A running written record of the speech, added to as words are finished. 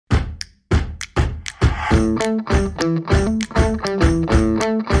Welcome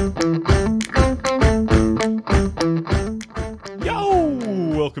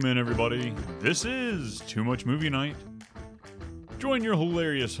in, everybody. This is Too Much Movie Night. Join your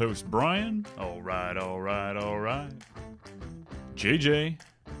hilarious host, Brian. All right. JJ.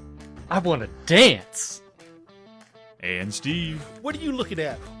 I want to dance. And Steve. What are you looking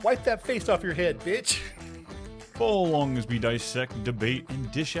at? Wipe that face off your head, bitch. Follow along as we dissect, debate,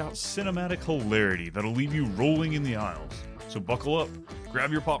 and dish out cinematic hilarity that'll leave you rolling in the aisles. So buckle up,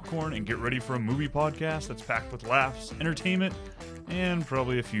 grab your popcorn, and get ready for a movie podcast that's packed with laughs, entertainment, and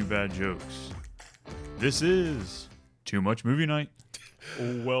probably a few bad jokes. This is Too Much Movie Night.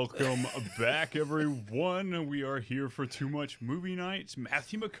 Welcome back, everyone. We are here for Too Much Movie Night,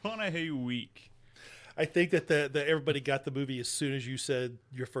 Matthew McConaughey week. I think that everybody got the movie as soon as you said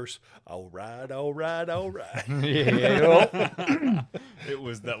your first, all right. Yeah. It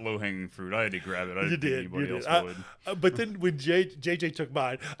was that low-hanging fruit. I had to grab it. I didn't You think did. anybody else would. But then when JJ took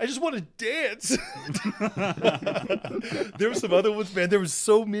mine, I just want to dance. There were some other ones, man. There was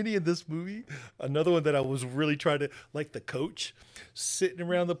so many in this movie. Another one that I was really trying to, like the coach, sitting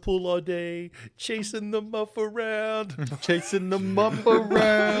around the pool all day, chasing the muff around.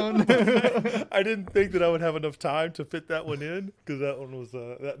 I didn't think that I would have enough time to fit that one in, because that one was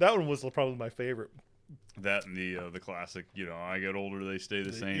that one was probably my favorite. That and the classic, I get older, they stay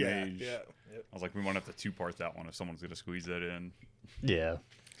the same age. Yeah. Yep. I was like, we might have to two-part that one if someone's going to squeeze that in. Yeah.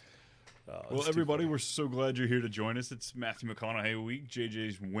 Well, everybody, we're so glad you're here to join us. It's Matthew McConaughey week,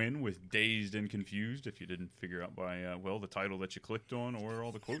 JJ's win with Dazed and Confused, if you didn't figure out by, the title that you clicked on or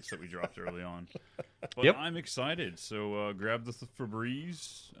all the quotes that we dropped early on. But Yep. I'm excited, so grab the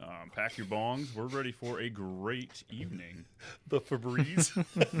Febreze, pack your bongs. We're ready for a great evening. The Febreze.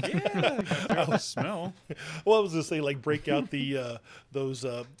 Yeah, the smell. Well, I was gonna say, like, break out the those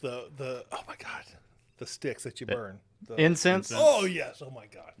oh my god, the sticks that you burn. The Incense? Oh yes! Oh my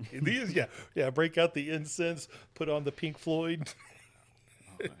god! These, break out the incense. Put on the Pink Floyd.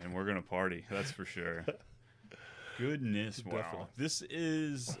 And we're gonna party. That's for sure. Goodness, wow! Definitely. This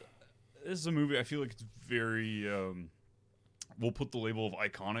is a movie. I feel like it's very. We'll put the label of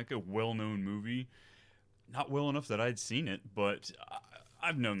iconic, a well-known movie. Not well enough that I'd seen it, but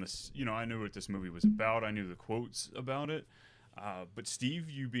I've known this. I knew what this movie was about. I knew the quotes about it. But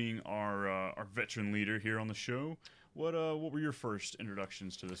Steve, you being our veteran leader here on the show, what were your first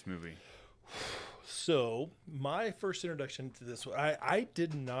introductions to this movie? So my first introduction to this, I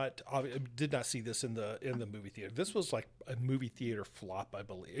did not see this in the movie theater. This was like a movie theater flop, I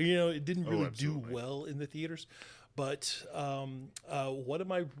believe. It didn't really do well in the theaters. But one of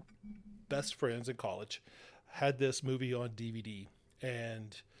my best friends in college had this movie on DVD,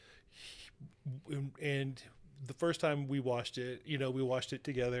 and the first time we watched it, we watched it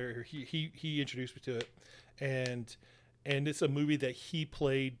together. He introduced me to it, and it's a movie that he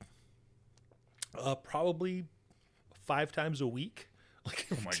played probably 5 times a week. Like,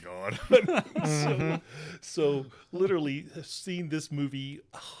 oh my God! so literally seen this movie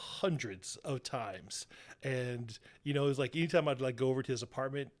hundreds of times, and it was like anytime I'd like go over to his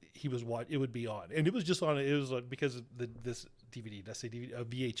apartment, it would be on, and it was just on. It was like because of this DVD, that's a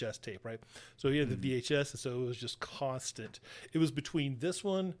VHS tape, right? So he had the VHS, and so it was just constant. It was between this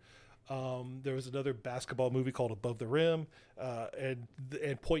one. There was another basketball movie called Above the Rim, and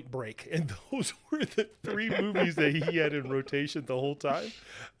Point Break, and those were the 3 movies that he had in rotation the whole time.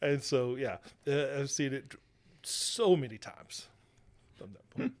 And so, I've seen it so many times from that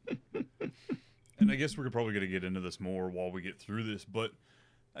point. And I guess we're probably going to get into this more while we get through this, but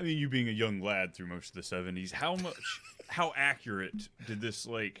I mean, you being a young lad through most of the 70s, how accurate did this,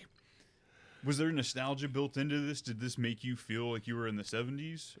 was there nostalgia built into this? Did this make you feel like you were in the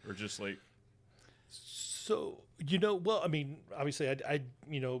 70s, or just like? So, well, I mean, obviously I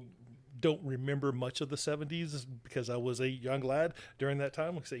don't remember much of the 70s because I was a young lad during that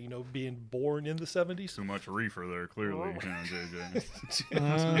time. Like I say, being born in the 70s. Too much reefer there, clearly, JJ.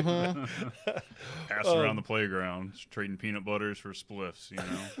 Passing around the playground, trading peanut butters for spliffs,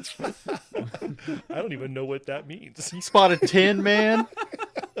 I don't even know what that means. You spotted 10, man.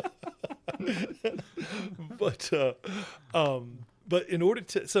 But in order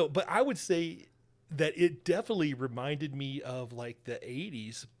to, but I would say that it definitely reminded me of like the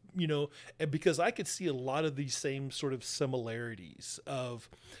 80s, and because I could see a lot of these same sort of similarities of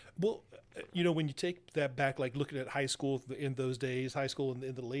Well, when you take that back, like looking at high school in those days, high school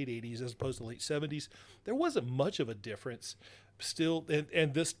in the late 80s as opposed to the late 70s, there wasn't much of a difference. Still,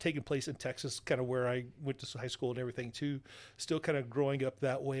 and this taking place in Texas, kind of where I went to high school and everything too, still kind of growing up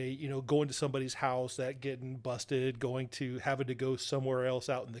that way, going to somebody's house, that getting busted, having to go somewhere else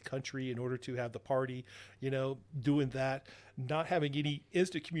out in the country in order to have the party, doing that, not having any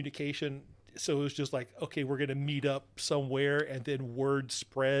instant communication. So it was just like, okay, we're going to meet up somewhere, and then word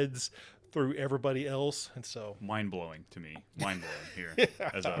spreads through everybody else. And so mind blowing to me, mind blowing here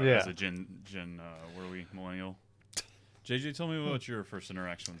as a Gen where are we, millennial? JJ, tell me about your first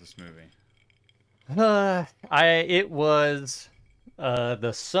interaction with this movie. It was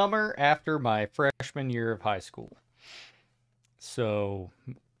the summer after my freshman year of high school. So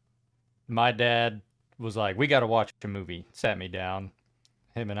my dad was like, "We got to watch a movie." Sat me down.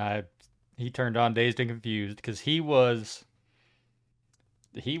 He turned on Dazed and Confused because he was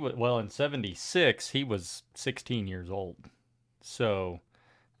in 76, he was 16 years old. So,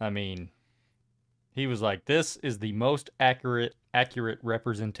 I mean, he was like, "This is the most accurate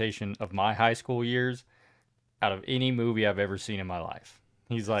representation of my high school years out of any movie I've ever seen in my life."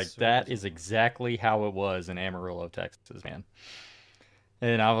 He's like, "That is exactly how it was in Amarillo, Texas, man."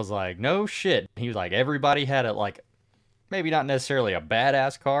 And I was like, "No shit." He was like, "Everybody had maybe not necessarily a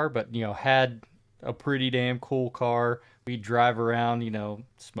badass car, but, had a pretty damn cool car. We'd drive around,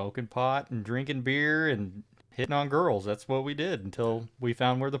 smoking pot and drinking beer and hitting on girls. That's what we did until we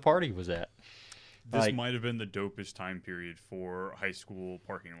found where the party was at." This might have been the dopest time period for high school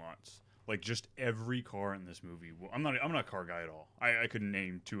parking lots. Like, just every car in this movie. Well, I'm not a car guy at all. I couldn't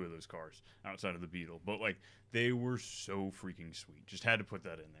name two of those cars outside of the Beetle, but like they were so freaking sweet. Just had to put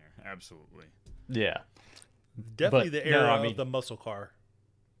that in there. Absolutely. Yeah. Definitely the era of the muscle car.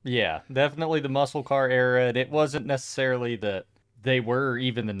 Yeah, definitely the muscle car era. And it wasn't necessarily that they were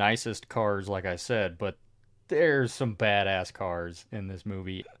even the nicest cars, like I said, but there's some badass cars in this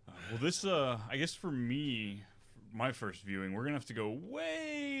movie. Well, this, I guess for me, my first viewing, we're going to have to go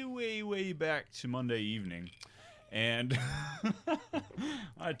way, way, way back to Monday evening. And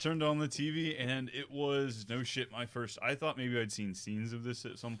I turned on the TV, and it was, no shit, my first. I thought maybe I'd seen scenes of this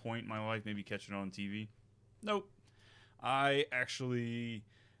at some point in my life, maybe catching it on TV. Nope. I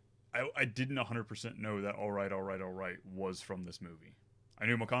didn't 100% know that All Right, All Right, All Right was from this movie. I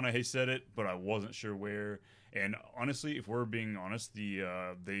knew McConaughey said it, but I wasn't sure where. And honestly, if we're being honest,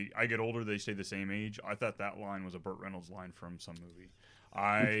 I get older, they stay the same age. I thought that line was a Burt Reynolds line from some movie.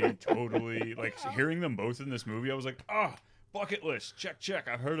 I totally, hearing them both in this movie, I was like, bucket list, check.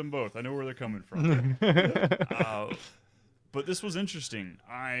 I've heard them both. I know where they're coming from. But this was interesting.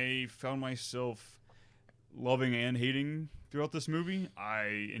 I found myself loving and hating throughout this movie.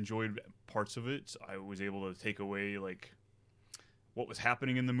 I enjoyed parts of it. I was able to take away, what was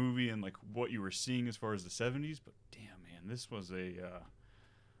happening in the movie and what you were seeing as far as the 70s, but damn, man, this was a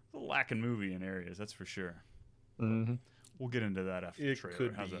lacking movie in areas, that's for sure. Mm-hmm. We'll get into that after the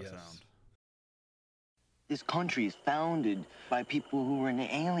trailer. How's that sound? This country is founded by people who were in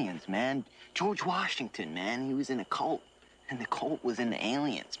the aliens, man. George Washington, man, he was in a cult, and the cult was in the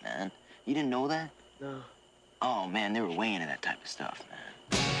aliens, man. You didn't know that? No. Oh, man, they were way into that type of stuff, man.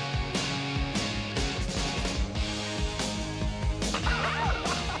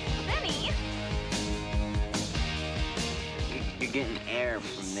 You're getting air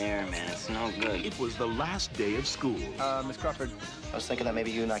from there, man. It's no good. It was the last day of school. Miss Crawford, I was thinking that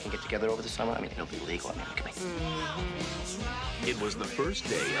maybe you and I can get together over the summer. I mean, it'll be legal. I mean, look at me. It was the first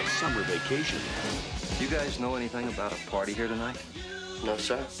day of summer vacation. You guys know anything about a party here tonight? No,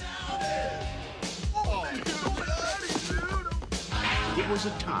 sir. It was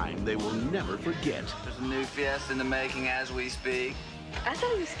a time they will never forget. There's a new Fiesta in the making as we speak. I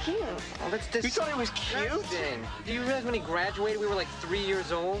thought he was cute. Oh, that's You thought he was cute? Do you realize when he graduated, we were like 3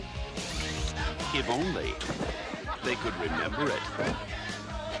 years old? If only they could remember it.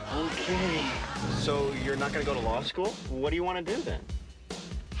 Okay. So you're not going to go to law school? What do you want to do then?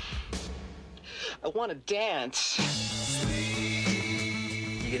 I want to dance.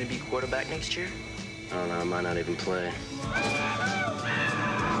 You gonna be quarterback next year? I don't know. I might not even play.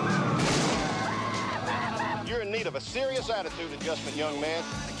 You're in need of a serious attitude adjustment, young man.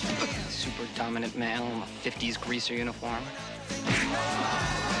 Super dominant male in a 50s greaser uniform.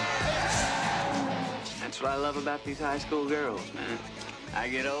 That's what I love about these high school girls, man. I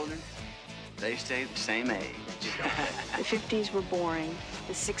get older, they stay the same age. The 50s were boring.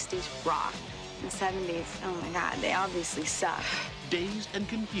 The 60s rocked. The 70s, oh my God, they obviously suck. Dazed and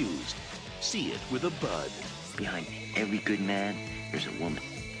Confused. See it with a bud. Behind every good man, there's a woman.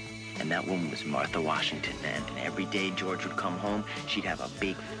 And that woman was Martha Washington, man. And every day George would come home, she'd have a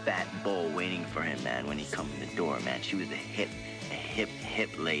big fat bowl waiting for him, man, when he'd come in the door, man. She was a hip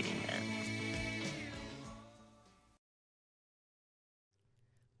lady, man.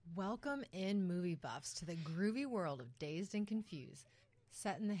 Welcome in, movie buffs, to the groovy world of Dazed and Confused.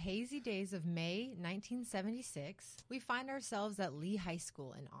 Set in the hazy days of May 1976, we find ourselves at Lee High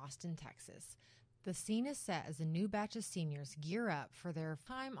School in Austin, Texas. The scene is set as a new batch of seniors gear up for their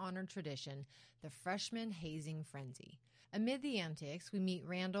time-honored tradition, the freshman hazing frenzy. Amid the antics, we meet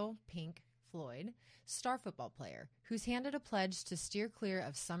Randall Pink Floyd, star football player, who's handed a pledge to steer clear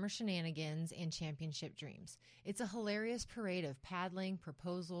of summer shenanigans and championship dreams. It's a hilarious parade of paddling,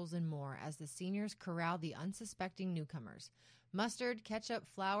 proposals, and more as the seniors corral the unsuspecting newcomers. Mustard, ketchup,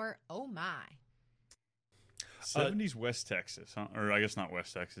 flour, oh my. 70s West Texas, huh? Or I guess not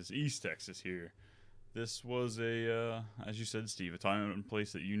West Texas, East Texas here. This was as you said, Steve, a time and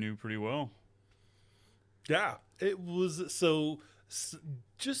place that you knew pretty well. Yeah, it was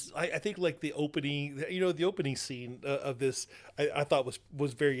just I think like the opening, the opening scene of this, I thought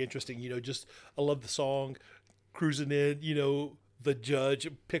was very interesting. Just I love the song, cruising in. The judge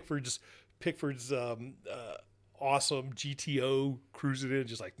Pickford's awesome GTO cruising in,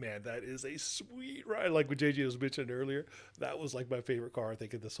 just like, man, that is a sweet ride. Like what JJ was mentioning earlier, that was like my favorite car. I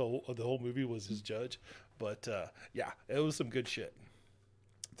think of the whole movie was his Judge. But yeah, it was some good shit.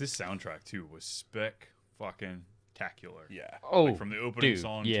 This soundtrack too was fucking tacular. Yeah. Oh, like from the opening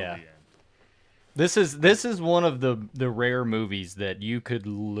song to the end. This is one of the rare movies that you could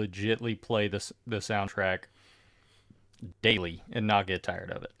legitly play the soundtrack daily and not get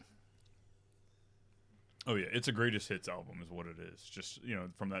tired of it. Oh yeah, it's a greatest hits album is what it is. Just,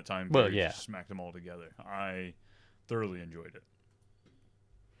 from that time period, Well, yeah. just smacked them all together. I thoroughly enjoyed it.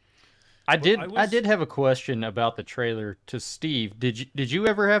 I did have a question about the trailer to Steve. Did you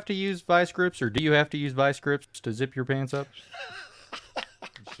ever have to use vice grips, or do you have to use vice grips to zip your pants up?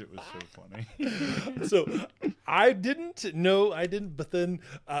 Shit was so funny. So I didn't, but then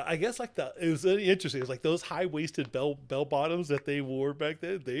I guess like it was really interesting. It was like those high-waisted bell bottoms that they wore back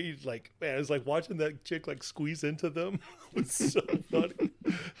then. They like, man, it was like watching that chick like squeeze into them. It was so funny.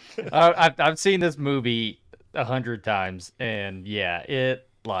 I've seen this movie 100 times, and yeah, it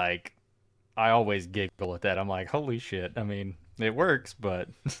like I always giggle at that. I'm like, holy shit! I mean, it works, but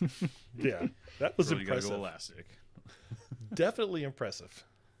yeah, that was really impressive. Gotta go elastic. Definitely impressive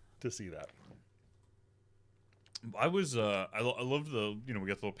to see that. I was I loved the we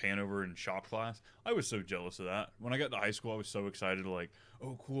got the little pan over in shop class. I was so jealous of that. When I got to high school, I was so excited to like,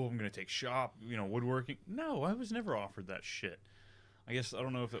 oh cool, I'm gonna take shop, woodworking. No, I was never offered that shit. I guess I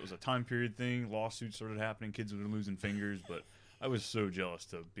don't know if it was a time period thing. Lawsuits started happening, kids were losing fingers, but I was so jealous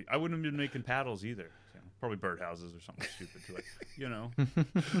to be. I wouldn't have been making paddles either. Probably birdhouses or something stupid.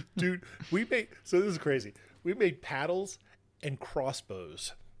 Dude, this is crazy. We made paddles and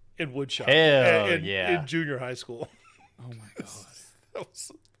crossbows in woodshop. Hell in junior high school. Oh my god, that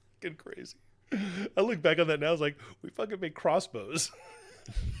was fucking crazy. I look back on that now. I was like, we fucking made crossbows.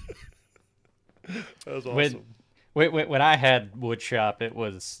 That was awesome. When I had woodshop, it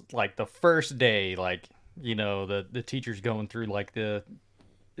was like the first day, like the teacher's going through like the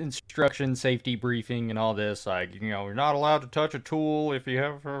instruction safety briefing and all this, like you're not allowed to touch a tool if you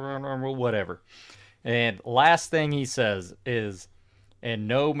have whatever. And last thing he says is, and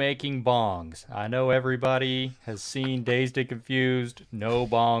no making bongs. I know everybody has seen Dazed and Confused. No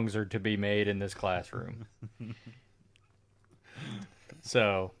bongs are to be made in this classroom.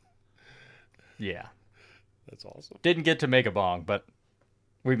 So, yeah. That's awesome. Didn't get to make a bong, but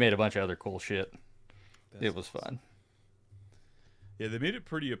we made a bunch of other cool shit. It was fun. Yeah, they made it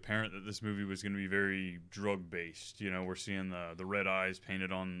pretty apparent that this movie was going to be very drug-based. We're seeing the red eyes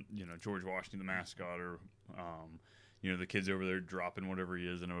painted on, George Washington, the mascot, or, the kids over there dropping whatever he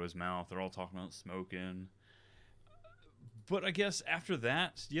is into his mouth. They're all talking about smoking. But I guess after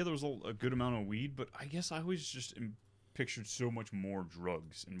that, yeah, there was a good amount of weed, but I guess I always just pictured so much more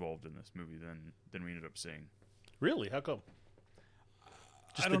drugs involved in this movie than we ended up seeing. Really? How come?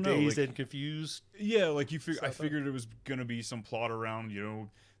 Just I don't the know, Dazed and Confused. Yeah, like I figured it was gonna be some plot around.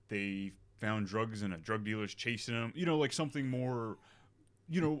 They found drugs and a drug dealer's chasing them. Like something more,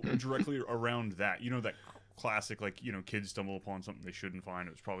 directly around that. That classic, like kids stumble upon something they shouldn't find.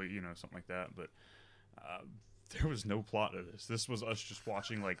 It was probably something like that. But there was no plot to this. This was us just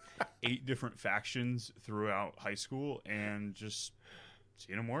watching like 8 different factions throughout high school and just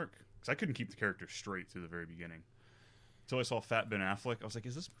seeing them work. Because I couldn't keep the characters straight through the very beginning. Until I saw Fat Ben Affleck, I was like,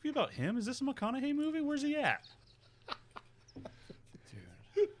 is this movie about him? Is this a McConaughey movie? Where's he at?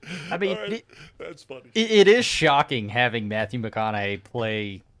 Dude. I mean, right. That's funny. It is shocking having Matthew McConaughey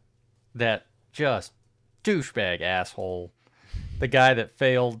play that just douchebag asshole, the guy that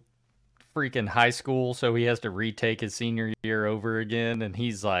failed freaking high school, so he has to retake his senior year over again, and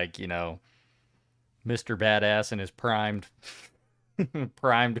he's like, Mr. Badass in his primed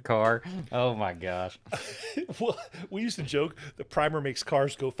car. Oh my gosh. Well, we used to joke the primer makes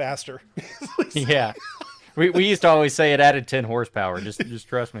cars go faster. Yeah. We used to always say it added 10 horsepower. Just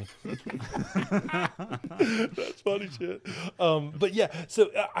trust me. That's funny shit. But yeah,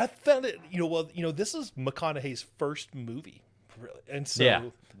 so I found it, this is McConaughey's first movie, really. And so, yeah.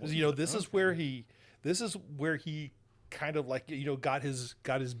 This is where he kind of like, got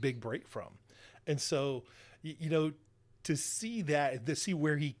his big break from. And so, to see that, to see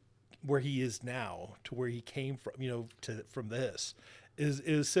where he is now to where he came from, from this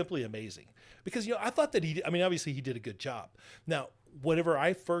is simply amazing. Because, I thought that obviously he did a good job. Now, whenever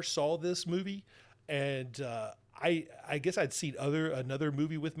I first saw this movie, and I guess I'd seen another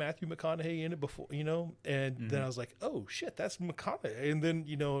movie with Matthew McConaughey in it before, and then I was like, oh shit, that's McConaughey. And then,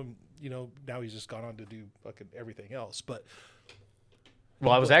 now he's just gone on to do fucking everything else.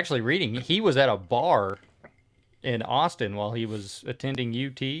 Well, I was actually reading, he was at a bar in Austin while he was attending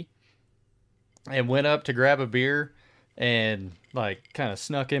UT and went up to grab a beer and like kind of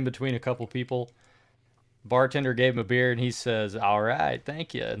snuck in between a couple people. Bartender gave him a beer and he says, "All right,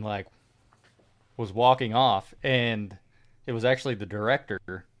 thank you," and like was walking off, and it was actually the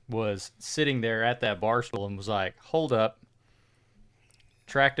director was sitting there at that bar stool and was like, "Hold up,"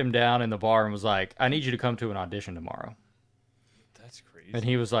 tracked him down in the bar and was like, "I need you to come to an audition tomorrow." That's crazy. And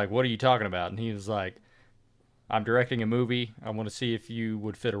he was like, "What are you talking about?" And he was like, "I'm directing a movie. I want to see if you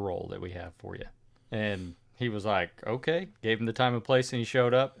would fit a role that we have for you." And he was like, "Okay." Gave him the time and place, and he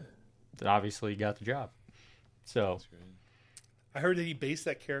showed up. And obviously, he got the job. So, I heard that he based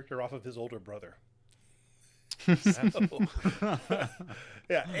that character off of his older brother.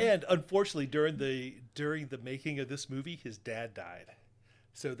 Yeah, and unfortunately, during the making of this movie, his dad died,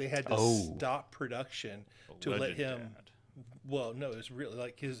 so they had to stop production to let him. Dad. Well, no, it was really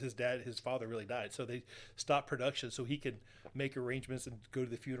like his father really died, so they stopped production so he could make arrangements and go to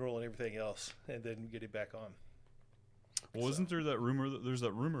the funeral and everything else, and then get it back on. Well, isn't there that rumor? There's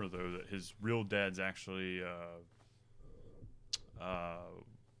that rumor though that his real dad's actually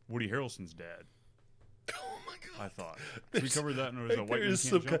Woody Harrelson's dad. Oh my god! I thought we covered that, and there was a white man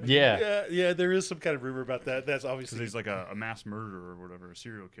can't jump. Yeah. There is some kind of rumor about that. That's obviously because he's like a mass murderer or whatever, a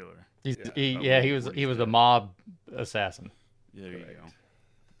serial killer. He was a mob assassin. Yeah, there you go.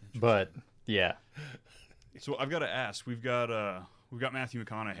 But yeah. So I've got to ask. We've got Matthew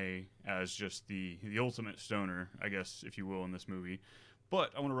McConaughey as just the ultimate stoner, I guess, if you will, in this movie.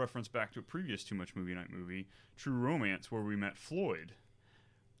 But I want to reference back to a previous Too Much Movie Night movie, True Romance, where we met Floyd.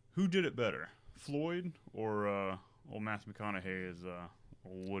 Who did it better, Floyd or old Matthew McConaughey as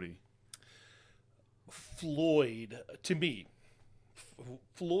old Woody? Floyd, to me,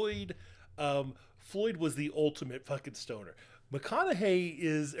 Floyd was the ultimate fucking stoner. McConaughey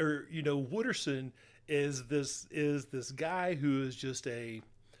is, Wooderson is this guy who is just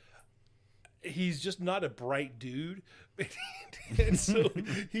he's just not a bright dude. And so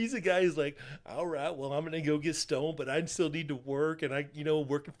he's a guy who's like, all right, well, I'm going to go get stoned, but I still need to work. And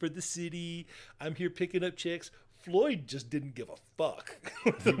working for the city, I'm here picking up chicks. Floyd just didn't give a fuck.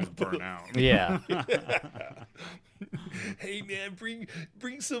 He was burnt out. Yeah. Hey man,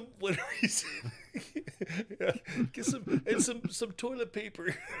 bring some, whatever he said. Get some toilet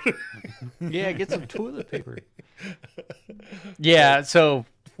paper. Yeah, get some toilet paper. Yeah, so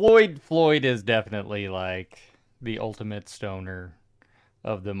Floyd is definitely like the ultimate stoner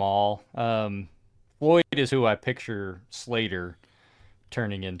of them all. Floyd is who I picture Slater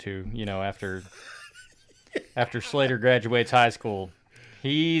turning into, after Slater graduates high school.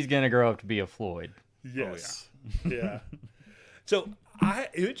 He's going to grow up to be a Floyd. Yes. Oh, yeah. So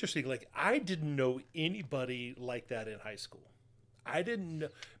interesting. Like, I didn't know anybody like that in high school. I didn't know. I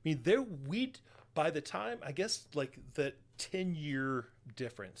mean, by the time, I guess, like the 10-year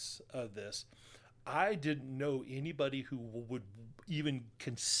difference of this, I didn't know anybody who would even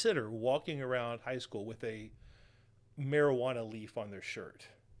consider walking around high school with a marijuana leaf on their shirt.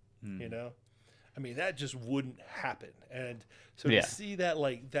 I mean, that just wouldn't happen. And so to see that,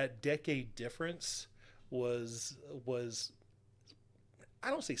 like, that decade difference was I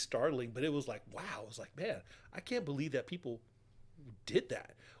don't say startling, but it was like, wow. I was like, man, I can't believe that people did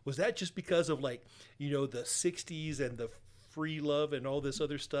that. Was that just because of, like, the 60s and the free love and all this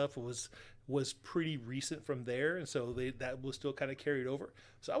other stuff was pretty recent from there, and so that was still kind of carried over?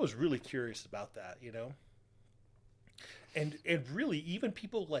 So I was really curious about that, and really even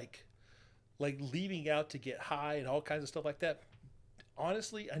people like leaving out to get high and all kinds of stuff like that.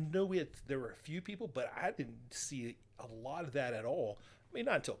 honestly, I know there were a few people, but I didn't see a lot of that at all. I mean,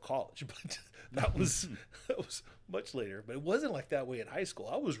 not until college, but that was much later. But it wasn't like that way in high school.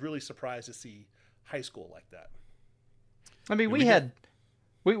 I was really surprised to see high school like that. I mean, we had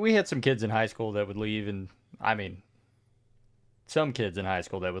some kids in high school that would leave, and I mean, some kids in high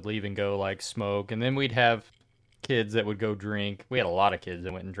school that would leave and go like smoke, and then we'd have kids that would go drink. We had a lot of kids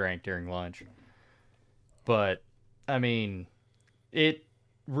that went and drank during lunch. But I mean, it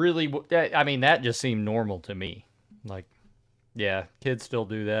really, I mean, that just seemed normal to me. Like, yeah, kids still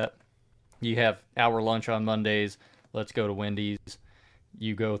do that. You have hour lunch on Mondays. Let's go to Wendy's.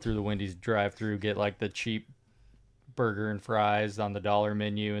 You go through the Wendy's drive-through, get like the cheap burger and fries on the dollar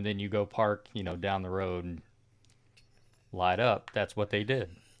menu, and then you go park, down the road and light up. That's what they did.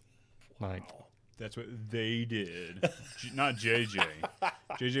 Like, that's what they did. Not JJ.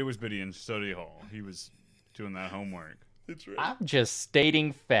 JJ was busy in study hall. He was doing that homework. That's right. I'm just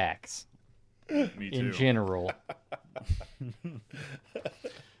stating facts. Me too. In general.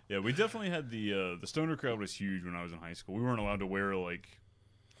 Yeah, we definitely had the stoner crowd was huge when I was in high school. We weren't allowed to wear like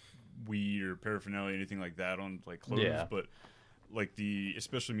weed or paraphernalia, anything like that on like clothes. Yeah. But like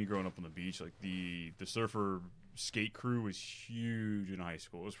especially me growing up on the beach, like the surfer skate crew was huge in high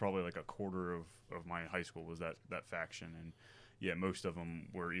school. It was probably like a quarter of my high school was that faction, and yeah, most of them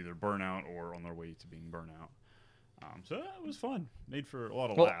were either burnout or on their way to being burnout. So it was fun. Made for a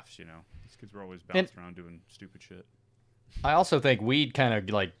lot of laughs, These kids were always bouncing around doing stupid shit. I also think weed kind of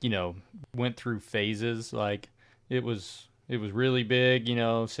like, went through phases. Like it was really big,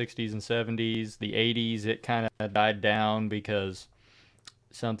 60s and 70s. The 80s, it kind of died down because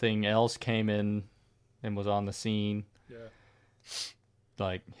something else came in and was on the scene. Yeah.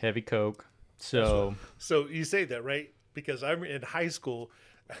 Like heavy coke. So you say that, right? Because I'm in high school.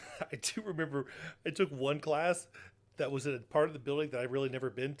 I do remember I took one class that was in a part of the building that I've really never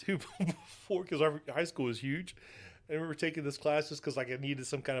been to before, because our high school was huge. I remember taking this class just because I needed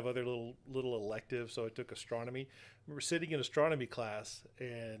some kind of other little elective, so I took astronomy. I remember sitting in astronomy class,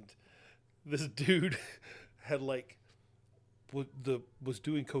 and this dude had was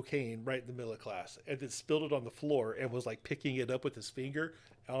doing cocaine right in the middle of class, and then spilled it on the floor and was like picking it up with his finger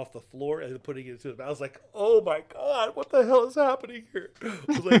off the floor and then putting it into the mouth. I was like, oh my God, what the hell is happening here? I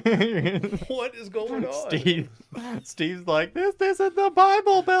was like, what is going on? Steve's like, this isn't the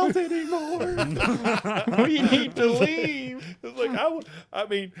Bible Belt anymore. We need to leave. It's like, I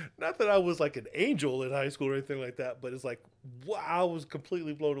mean, not that I was like an angel in high school or anything like that, but it's like, wow, I was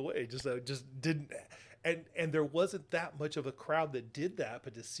completely blown away. Just didn't. And there wasn't that much of a crowd that did that,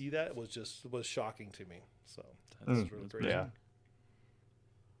 but to see that was shocking to me. So that's really crazy. Yeah.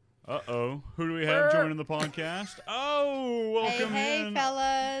 Uh-oh. Who do we have joining the podcast? Oh, welcome Hey, in.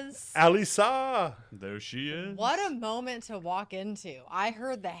 fellas. Alisa. There she is. What a moment to walk into. I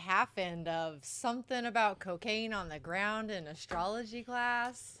heard the half end of something about cocaine on the ground in astrology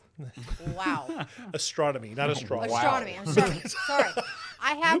class. Wow. Astronomy, not astrology. Astronomy. Sorry.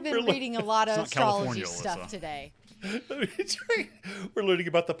 I have been reading a lot of astrology stuff Alyssa. Today. We're learning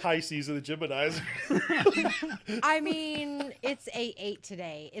about the Pisces and the Geminis. I mean, it's 8/8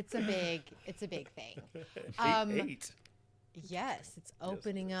 today. It's a big thing. 8/8. Yes, it's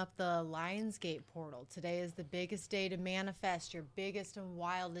opening up the Lionsgate portal. Today is the biggest day to manifest your biggest and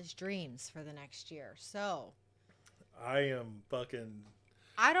wildest dreams for the next year. So, I am fucking.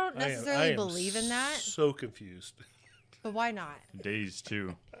 I don't necessarily believe in that. So confused. But why not? Dazed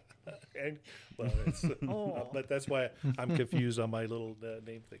too. And but that's why I'm confused on my little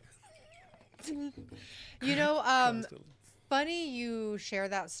name thing. Funny you share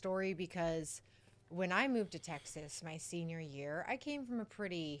that story, because when I moved to Texas my senior year, I came from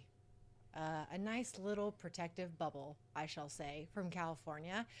a nice little protective bubble, I shall say, from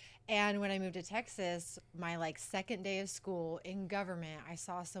California. And when I moved to Texas, my second day of school in government, I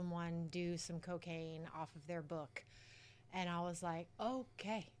saw someone do some cocaine off of their book. And I was like,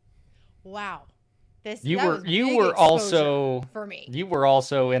 okay, wow. You were also for me. You were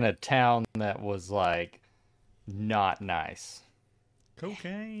also in a town that was not nice.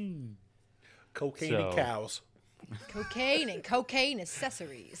 Cocaine. And cows. Cocaine and cocaine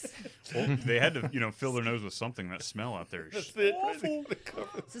accessories. Well, they had to, fill their nose with something. That smell out there is awful.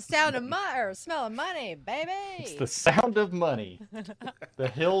 It's the sound of smell of money, baby. It's the sound of money. The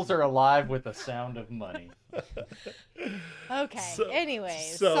hills are alive with the sound of money. Okay.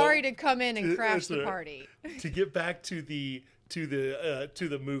 Anyways, sorry to come in and crash the party. To get back to the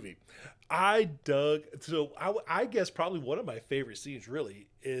movie, I dug. So I guess probably one of my favorite scenes really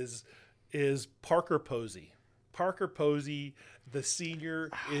is Parker Posey. Parker Posey, the senior,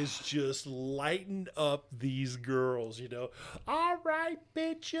 is just lighting up these girls, you know. All right,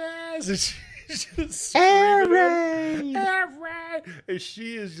 bitches. And she's just screaming, all right. And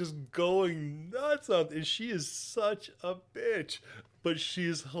she is just going nuts on it. And she is such a bitch. But she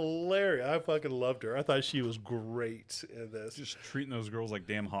is hilarious. I fucking loved her. I thought she was great in this. Just treating those girls like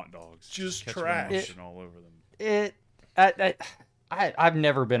damn hot dogs. Just catching trash. emotion all over them. I've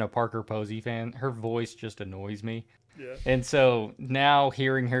never been a Parker Posey fan. Her voice just annoys me. Yeah. And so now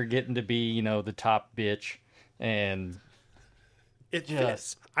hearing her getting to be, you know, the top bitch, and it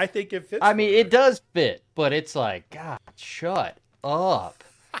fits. I think it fits. I mean, it does fit, but it's like, God, shut up.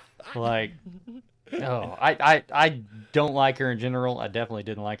 Like, no, I don't like her in general. I definitely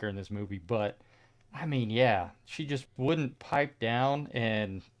didn't like her in this movie, but I mean, yeah, she just wouldn't pipe down,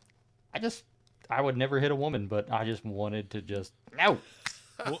 and I would never hit a woman, but I just wanted to just, no.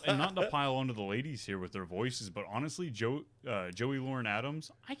 Well, and not to pile onto the ladies here with their voices, but honestly, Joey Lauren Adams,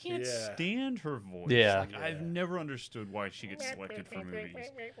 I can't stand her voice. Yeah. Like, I've never understood why she gets selected for movies.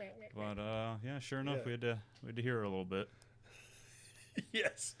 But yeah, sure enough, we had to hear her a little bit.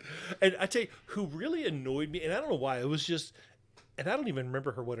 Yes. And I tell you, who really annoyed me, and I don't know why, it was just, and I don't even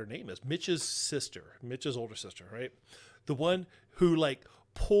remember what her name is, Mitch's older sister, right? The one who, like,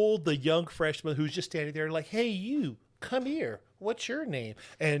 pulled the young freshman who's just standing there like, hey, you, come here. What's your name?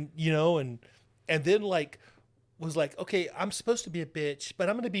 And, you know, and then, like, was like, okay, I'm supposed to be a bitch, but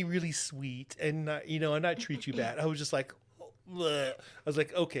I'm going to be really sweet and, not, you know, and not treat you bad. I was just like, bleh. I was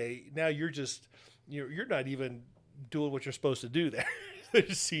like, okay, now you're not even doing what you're supposed to do there.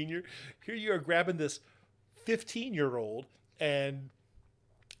 Senior, here you are grabbing this 15-year-old and,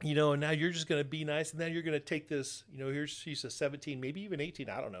 you know, and now you're just going to be nice. And now you're going to take this, you know, she's a 17, maybe even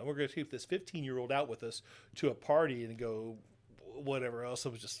 18. I don't know. We're going to take this 15-year-old out with us to a party and go whatever else.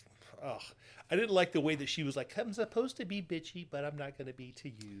 It was just, I didn't like the way that she was like, I'm supposed to be bitchy, but I'm not going to be to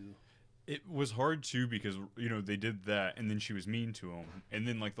you. It was hard too because, you know, they did that and then she was mean to him. And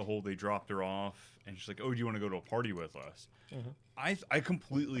then, like, the whole they dropped her off and she's like, oh, do you want to go to a party with us? Mm-hmm. I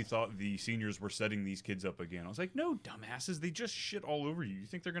completely thought the seniors were setting these kids up again. I was like, no, dumbasses. They just shit all over you. You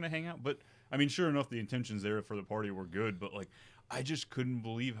think they're going to hang out? But, I mean, sure enough, the intentions there for the party were good. But, like, I just couldn't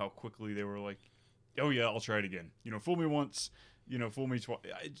believe how quickly they were like, oh, yeah, I'll try it again. You know, fool me once, you know, fool me twice.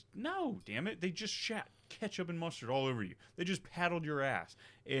 No, damn it. They just shat ketchup and mustard all over you. They just paddled your ass.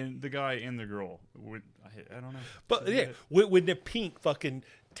 And the guy and the girl, I don't know. But yeah, when the Pink fucking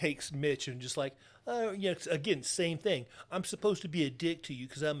takes Mitch and just like, yeah, again, same thing. I'm supposed to be a dick to you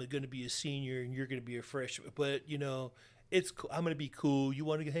because I'm going to be a senior and you're going to be a freshman. But, you know, it's I'm going to be cool. You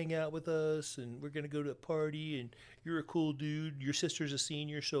want to hang out with us and we're going to go to a party and you're a cool dude. Your sister's a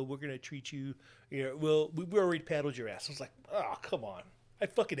senior, so we're going to treat you. You know, well, we already paddled your ass. I was like, oh, come on. I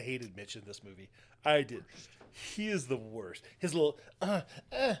fucking hated Mitch in this movie. I did. He is the worst. His little,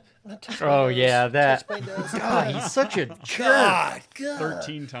 oh, yeah, that. God, he's such a jerk. God.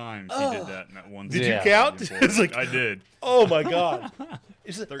 13 times he did that in that one Did scene. you count? It's like, I did. Oh, my God.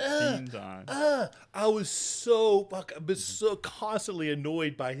 It's like, 13 times. I was so constantly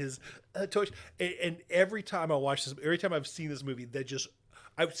annoyed by his torch. And every time I watch this, every time I've seen this movie,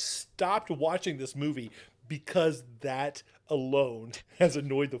 I've stopped watching this movie because that alone has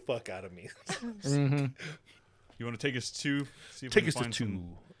annoyed the fuck out of me. Mm-hmm. You want to take us to see if Take we us can find to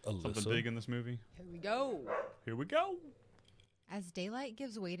two, something big in this movie? Here we go. Here we go. As daylight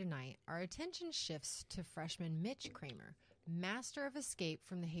gives way to night, our attention shifts to freshman Mitch Kramer, master of escape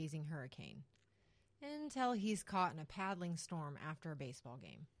from the hazing hurricane. Until he's caught in a paddling storm after a baseball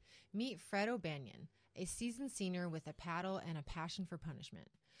game. Meet Fred O'Banion, a seasoned senior with a paddle and a passion for punishment.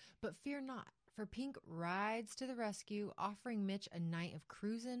 But fear not, for Pink rides to the rescue, offering Mitch a night of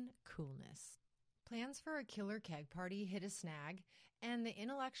cruisin' coolness. Plans for a killer keg party hit a snag, and the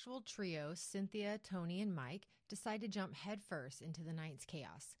intellectual trio, Cynthia, Tony, and Mike, decide to jump headfirst into the night's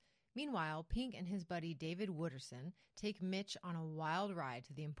chaos. Meanwhile, Pink and his buddy David Wooderson take Mitch on a wild ride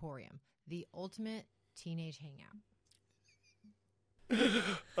to the Emporium, the ultimate teenage hangout.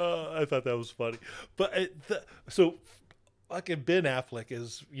 I thought that was funny. But so fucking Ben Affleck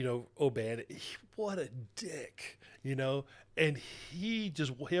is, you know, O'Ban. What a dick, you know? And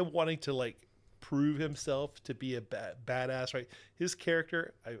him wanting to, like, prove himself to be a badass, right? His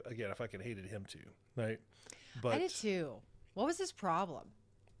character, I fucking hated him too, right? But I did too. What was his problem?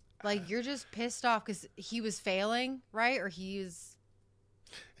 Like, you're just pissed off because he was failing, right? Or he's...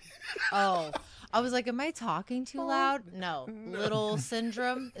 Oh, I was like, am I talking too loud? No. Little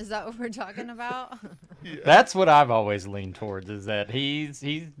syndrome? Is that what we're talking about? Yeah. That's what I've always leaned towards, is that he's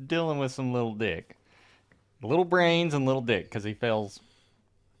dealing with some little dick. Little brains and little dick, because he fails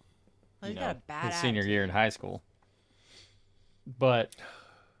Well, you he's got know, a bad his senior year in attitude. high school. But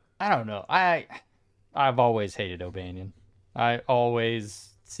I don't know. I've always hated O'Banion. I always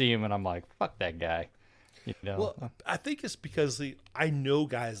see him and I'm like, fuck that guy. You know. Well, I think it's because I know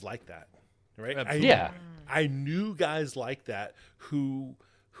guys like that, right? Yeah. I knew guys like that who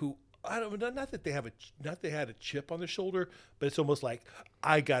I don't not that they had a chip on their shoulder, but it's almost like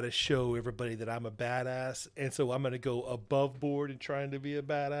I got to show everybody that I'm a badass, and so I'm going to go above board and trying to be a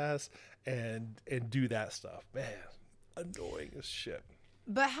badass and do that stuff. Man, annoying as shit.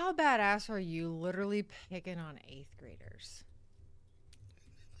 But how badass are you literally picking on 8th graders?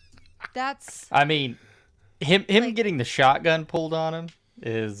 That's I mean, him getting the shotgun pulled on him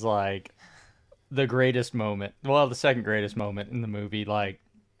is like the greatest moment. Well, the second greatest moment in the movie. Like,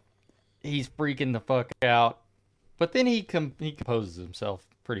 he's freaking the fuck out, but then he composes himself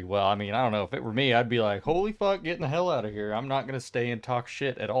pretty well. I mean, I don't know, if it were me, I'd be like, holy fuck, getting the hell out of here. I'm not gonna stay and talk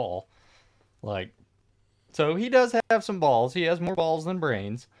shit at all. Like, so he does have some balls. He has more balls than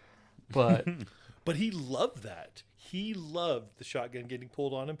brains, but but he loved that. He loved the shotgun getting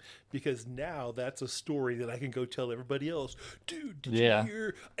pulled on him because now that's a story that I can go tell everybody else. Dude, did you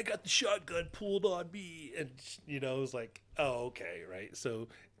hear? I got the shotgun pulled on me, and it was like, oh, okay, right. So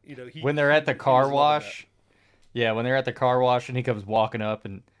when they're at the car wash, when they're at the car wash and he comes walking up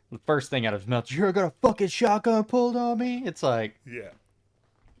and the first thing out of his mouth, "You're gonna fucking shotgun pulled on me." It's like, yeah.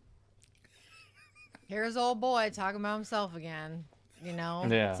 Here's old boy talking about himself again.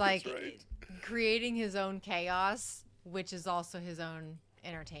 Yeah. It's like creating his own chaos, which is also his own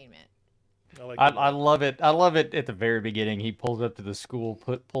entertainment. I love it. I love it at the very beginning. He pulls up to the school,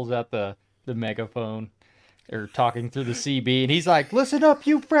 pulls out the megaphone, or talking through the CB, and he's like, "Listen up,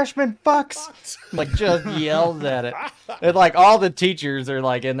 you freshman fucks!" Like, just yells at it. And like all the teachers are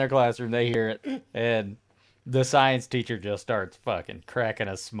like in their classroom, they hear it, and the science teacher just starts fucking cracking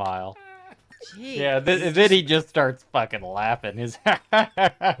a smile. Jeez. Yeah, then he just starts fucking laughing. It's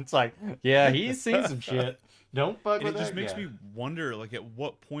like, yeah, he's seen some shit. Don't fuck with that. It just makes guy. me wonder, like, at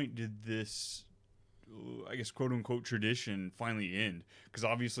what point did this, I guess, quote unquote, tradition finally end? Because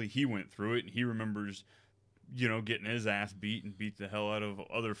obviously he went through it and he remembers, getting his ass beat and beat the hell out of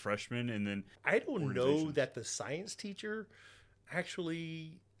other freshmen. And then I don't know that the science teacher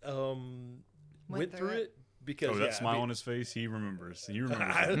actually went through it. Because that smile on his face, he remembers. He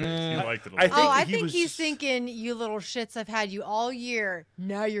remembers. He liked it a lot. I think he's thinking, "You little shits, I've had you all year.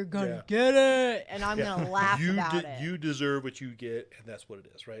 Now you're gonna get it, and I'm gonna laugh about it. You deserve what you get, and that's what it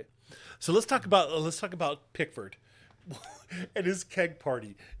is, right?" So let's talk about Pickford and his keg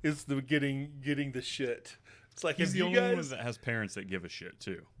party. Is the getting the shit? It's like he's the only one that has parents that give a shit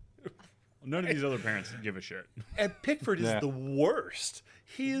too. None of these other parents give a shit. And Pickford is the worst.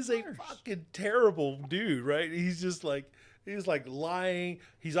 He is a fucking terrible dude, right? He's like lying.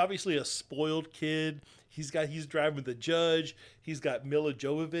 He's obviously a spoiled kid. He's driving the judge. He's got Mila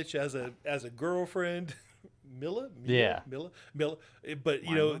Jovovich as a girlfriend. Mila. But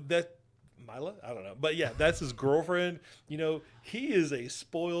that Mila, I don't know. But yeah, that's his girlfriend. He is a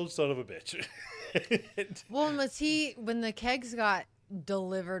spoiled son of a bitch. Well, was he when the kegs got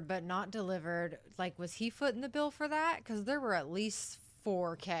delivered but not delivered? Like, was he footing the bill for that? Because there were at least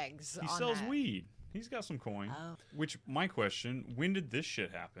 4 kegs. He sells weed. He's got some coin. Oh. Which, my question: when did this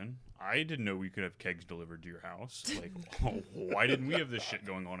shit happen? I didn't know we could have kegs delivered to your house. Like, why didn't we have this shit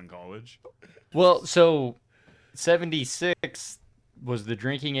going on in college? Well, so 76 was the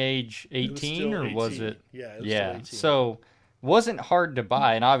drinking age 18, or 18. was it? Yeah. It was Yeah. still 18. So wasn't hard to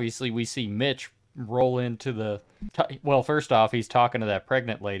buy, and obviously we see Mitch roll into the. Well, first off, he's talking to that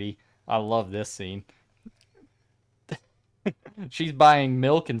pregnant lady. I love this scene. She's buying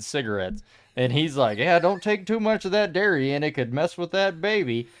milk and cigarettes, and he's like, "Yeah, don't take too much of that dairy in, it could mess with that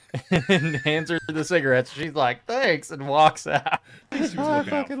baby." And hands her the cigarettes. She's like, "Thanks," and walks out. She was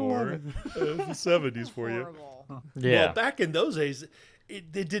looking out for her. It was the 70s for you. Yeah. Well, back in those days,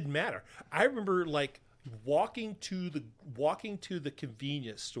 it didn't matter. I remember like walking to the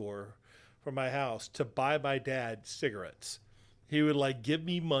convenience store from my house to buy my dad cigarettes. He would like give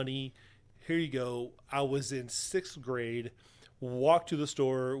me money. Here you go. I was in 6th grade, walked to the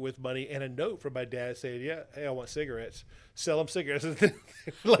store with money and a note from my dad saying, "Yeah, hey, I want cigarettes. Sell them cigarettes."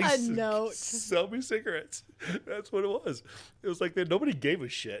 Like, a note. Sell me cigarettes. That's what it was. It was like that. Nobody gave a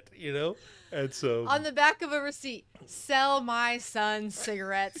shit, And so On the back of a receipt, "Sell my son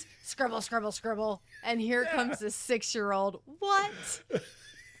cigarettes." Scribble, scribble, scribble. And here comes the 6-year-old. What?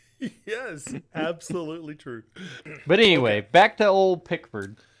 Yes, absolutely true. But anyway, back to old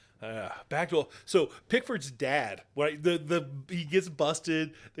Pickford. So Pickford's dad, right? He gets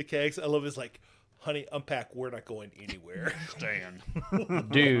busted. The kegs. I love his like, honey, unpack. We're not going anywhere. Stan.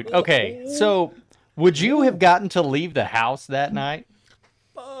 Dude, okay. So, would you have gotten to leave the house that night?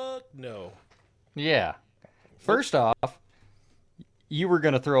 Fuck no. Yeah. First off, you were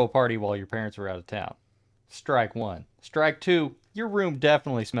going to throw a party while your parents were out of town. Strike one. Strike two, your room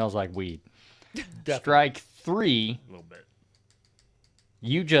definitely smells like weed. Definitely. Strike three, A little bit.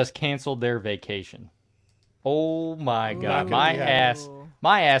 you just canceled their vacation. Oh my God. Ooh.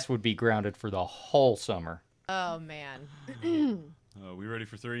 My ass would be grounded for the whole summer. Oh, man. We ready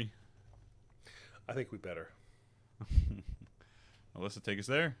for 3? I think we better. Alyssa, take us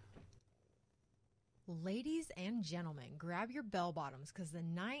there. Ladies and gentlemen, grab your bell bottoms because the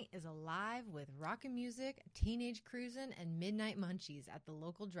night is alive with rockin' music, teenage cruising, and midnight munchies at the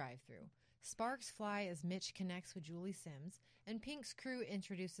local drive-thru. Sparks fly as Mitch connects with Julie Sims, and Pink's crew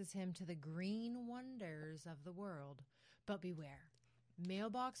introduces him to the green wonders of the world. But beware.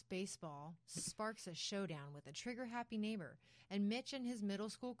 Mailbox baseball sparks a showdown with a trigger-happy neighbor, and Mitch and his middle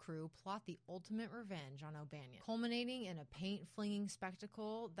school crew plot the ultimate revenge on O'Banion, culminating in a paint-flinging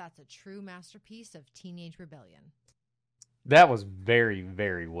spectacle that's a true masterpiece of teenage rebellion. That was very,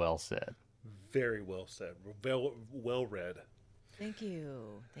 very well said. Very well said. Well read. Thank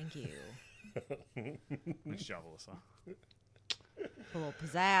you. Thank you. Nice job, Alyssa. Put a little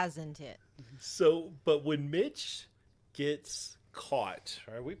pizzazz into it. So, but when Mitch gets caught,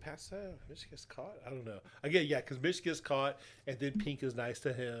 are we past that? Mitch gets caught? I don't know. Again, yeah, because Mitch gets caught, and then Pink is nice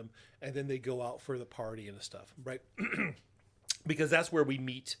to him, and then they go out for the party and stuff, right? Because that's where we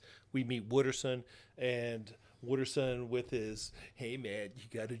meet. We meet Wooderson, and Wooderson with his, hey man, you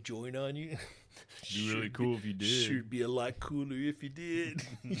got a joint on you? Be really cool if you did. Should be a lot cooler if you did.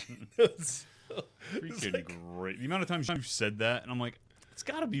 Freaking great. The amount of times you've said that, and I'm like, it's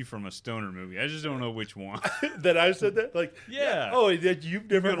got to be from a stoner movie. I just don't know which one. That I said that? Like, yeah. Oh, that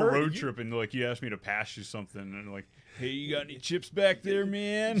you've never We're on a heard. road trip, and like you asked me to pass you something, and like, hey, you got any chips back there,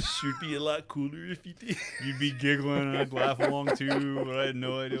 man? Should be a lot cooler if you did. You'd be giggling, and I'd laugh along too, but I had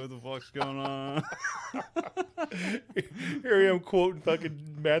no idea what the fuck's going on. Here I am quoting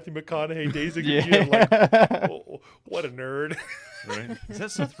fucking Matthew McConaughey, Dazed and Yeah. Confused. Like, oh, what a nerd. Right? Is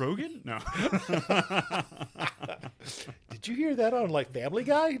that Seth Rogen? No. Did you hear that on like Family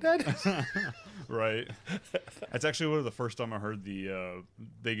Guy? Right. That's actually one of the first time I heard the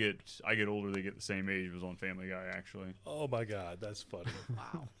I get older, they get the same age was on Family Guy actually. Oh my God, that's funny.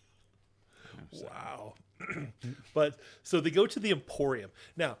 Wow. Wow. But so they go to the Emporium.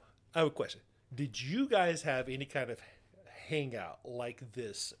 Now, I have a question. Did you guys have any kind of hangout like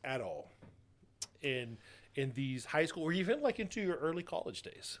this at all in these high school or even like into your early college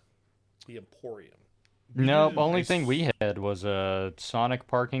days? The Emporium. Nope, only thing we had was a Sonic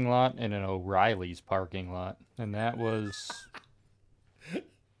parking lot and an O'Reilly's parking lot, and that was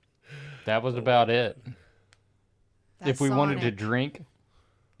about it. That's If we wanted to Sonic.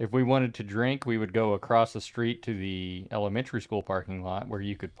 drink, we would go across the street to the elementary school parking lot where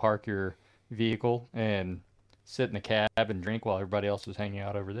you could park your vehicle and sit in the cab and drink while everybody else was hanging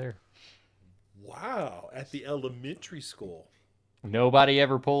out over there. Wow, at the elementary school. Nobody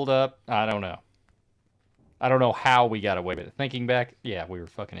ever pulled up. I don't know how we got away with it. Thinking back, yeah, we were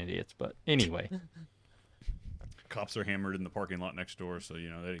fucking idiots. But anyway. Cops are hammered in the parking lot next door, so they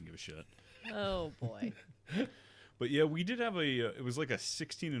didn't give a shit. Oh, boy. But yeah, we did have it was like a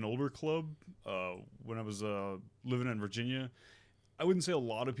 16 and older club when I was living in Virginia. I wouldn't say a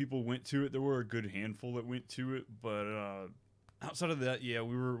lot of people went to it. There were a good handful that went to it, but outside of that, yeah,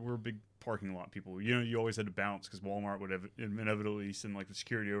 we're big parking lot people. You always had to bounce because Walmart would inevitably send like the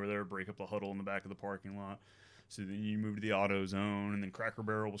security over there, break up the huddle in the back of the parking lot. So then you move to the auto zone, and then Cracker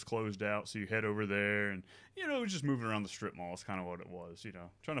Barrel was closed out, so you head over there, and it was just moving around the strip mall. Is kind of what it was,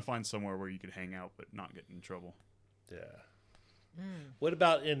 trying to find somewhere where you could hang out but not get in trouble. Yeah. What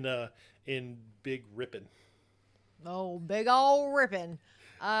about in Big Rippin'? Oh, big ol' rippin'.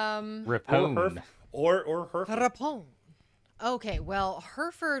 Rapone. Or Hereford? Rapone. Okay, well,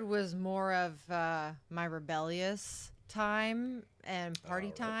 Hereford was more of my rebellious time and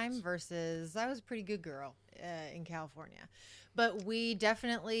party time versus I was a pretty good girl in California. But we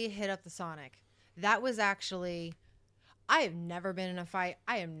definitely hit up the Sonic. That was actually, I have never been in a fight.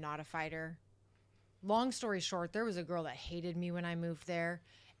 I am not a fighter. Long story short, there was a girl that hated me when I moved there.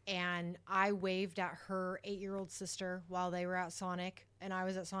 And I waved at her 8-year-old sister while they were at Sonic. And I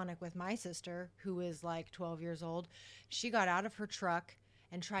was at Sonic with my sister, who is like 12 years old. She got out of her truck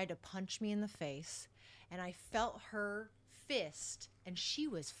and tried to punch me in the face. And I felt her fist, and she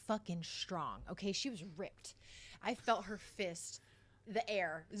was fucking strong. Okay, she was ripped. I felt her fist, the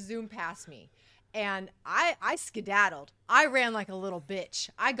air, zoom past me. And I skedaddled. I ran like a little bitch.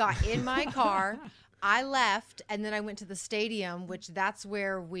 I got in my car. I left, and then I went to the stadium, which that's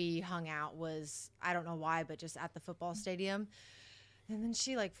where we hung out was, I don't know why, but just at the football stadium. And then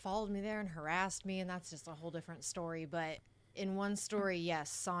she like followed me there and harassed me, and that's just a whole different story. But in one story,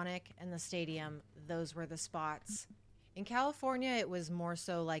 yes, Sonic and the stadium, those were the spots. In California, it was more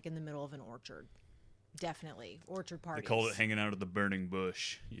so like in the middle of an orchard. Definitely. Orchard parties. They called it hanging out at the burning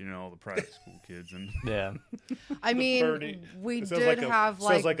bush, all the private school kids. And Yeah. I mean, burning. we It sounds did like a- have sounds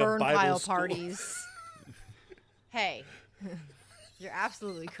like like a burn Bible pile school. parties. Hey, you're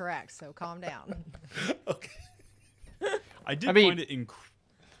absolutely correct. So calm down. Okay. I I mean- find it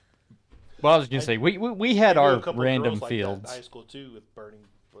Well, I was gonna say we had I knew our a couple of random girls like that in fields. high school too, with burning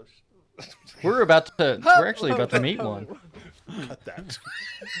bush. We're actually about to meet one. Cut that.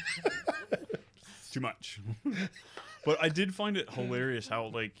 too much. But I did find it hilarious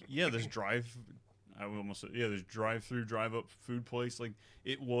how this drive-through, drive-up food place,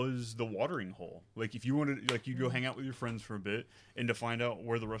 it was the watering hole. Like if you wanted, you'd go hang out with your friends for a bit, and to find out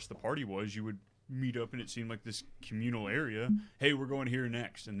where the rest of the party was, you would meet up, and it seemed like this communal area. Hey, we're going here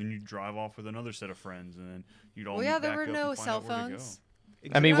next, and then you'd drive off with another set of friends, and then you'd all. Well, meet yeah, there back were up no and find cell out where to go. phones.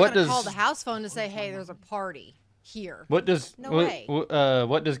 I mean, You're what not gonna does call the house phone to say, "Hey, there's a party here"? what does No what, way.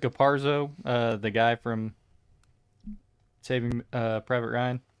 what does Gaparzo, the guy from Saving Private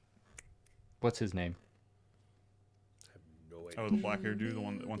Ryan, what's his name? No Oh, the black-haired dude, the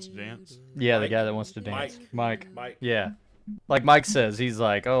one that wants to dance. Yeah, the Mike? guy that wants to dance. Mike. Mike. Yeah. Like Mike says, he's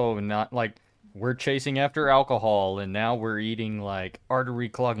like, oh, not like we're chasing after alcohol, and now we're eating like artery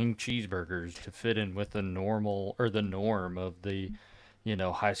clogging cheeseburgers to fit in with the norm of the,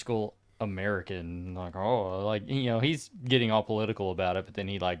 high school American. Like, oh, like, he's getting all political about it, but then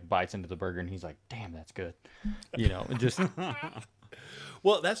he like bites into the burger and he's like, damn, that's good. Just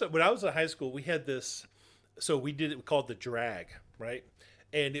Well, that's when I was in high school. We had this, so we did it called the drag, right?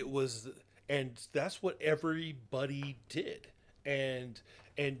 And that's what everybody did. And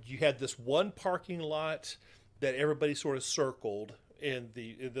you had this one parking lot that everybody sort of circled in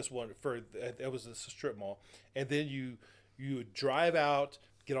this one that was the strip mall, and then you would drive out,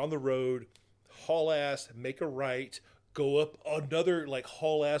 get on the road, haul ass, make a right, go up another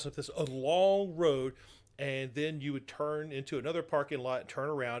haul ass up a long road. And then you would turn into another parking lot and turn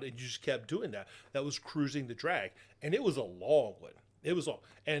around, and you just kept doing that. That was cruising the drag. And it was a long one. It was long.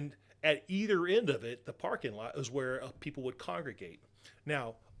 And at either end of it, the parking lot is where people would congregate.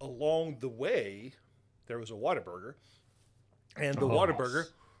 Now, along the way, there was a Whataburger. And the Whataburger,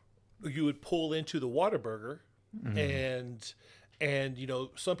 you would pull into the Whataburger, and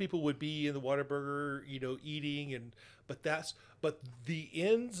some people would be in the Whataburger, eating, but the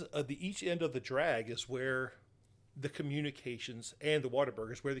ends of each end of the drag is where the communications, and the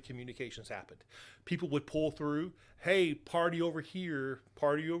Whataburger is where the communications happened. People would pull through, hey, party over here,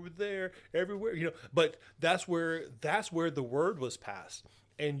 party over there, everywhere, but that's where the word was passed.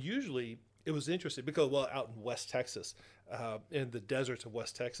 And usually it was interesting because, out in West Texas, in the deserts of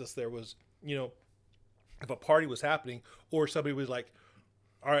West Texas, there was, if a party was happening or somebody was like,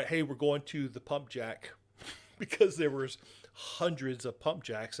 all right, hey, we're going to the Pump Jack, because there was hundreds of pump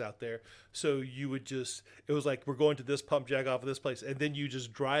jacks out there. So you would it was like, we're going to this pump jack off of this place. And then you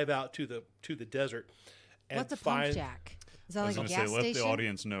just drive out to the desert. And What's a pump jack? Is that I was like a gonna gas say, let station? the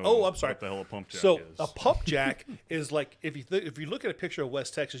audience know. Oh, I'm sorry. What the hell a pump jack So is. a pump jack is like, if you look at a picture of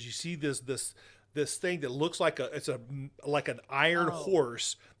West Texas, you see this thing that looks like like an iron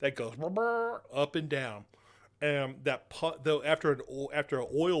horse that goes up and down. Though after an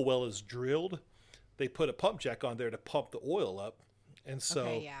oil well is drilled, they put a pump jack on there to pump the oil up. And so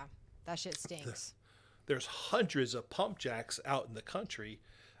Okay, yeah. That shit stinks. there's hundreds of pump jacks out in the country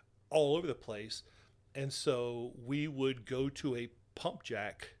all over the place. And so we would go to a pump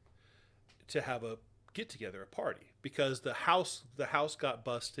jack to have a get together, a party, because the house got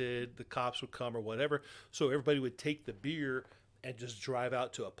busted, the cops would come or whatever. So everybody would take the beer and just drive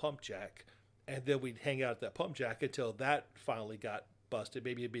out to a pump jack. And then we'd hang out at that pump jack until that finally got busted.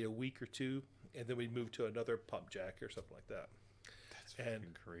 Maybe it'd be a week or two. And then we'd move to another pump jack or something like that. That's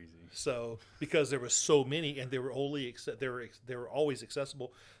crazy. So because there were so many, and they were always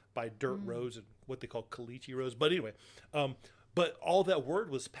accessible by dirt roads and what they call caliche roads. But anyway, but all that word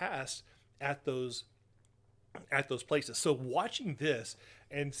was passed at those places. So watching this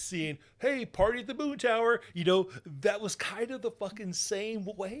and seeing, hey, party at the Moon Tower, that was kind of the fucking same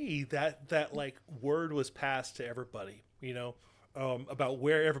way that like word was passed to everybody, about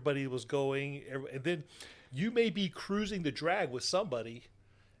where everybody was going. And then you may be cruising the drag with somebody,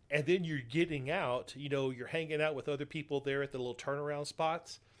 and then you're getting out, you're hanging out with other people there at the little turnaround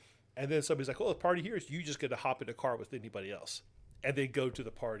spots. And then somebody's like, "Oh, the party here is you just get to hop in a car with anybody else, and then go to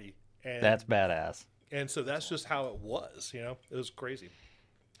the party." And That's badass. And so that's just how it was. You know, it was crazy.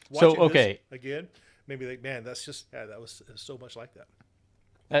 So, Watching okay. this again, maybe like, man, that's just that was so much like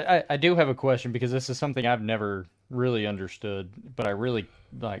that. I do have a question because this is something I've never really understood, but I really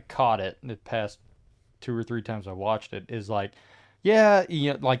like caught it the past 2 or 3 times I watched it. Is like, yeah,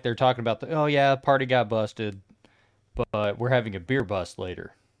 you know, like they're talking about the, oh yeah, party got busted, but we're having a beer bust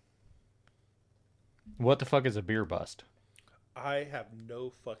later. What the fuck is a beer bust? I have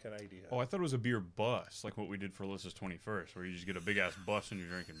no fucking idea. Oh, I thought it was a beer bus, like what we did for Alyssa's 21st, where you just get a big ass bus and you're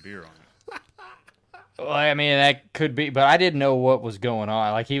drinking beer on it. Well, I mean, that could be, but I didn't know what was going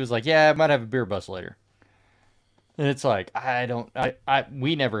on. Like, he was like, yeah, I might have a beer bus later. And it's like,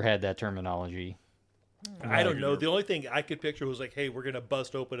 we never had that terminology. I don't know. The only thing I could picture was like, hey, we're going to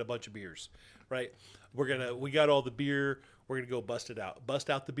bust open a bunch of beers, right? We got all the beer. We're going to go bust it out. Bust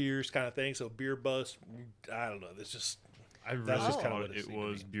out the beers kind of thing. So beer bust, I don't know. That's just... I really thought it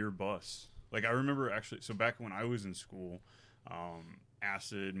was beer bus. Like, I remember actually, so back when I was in school,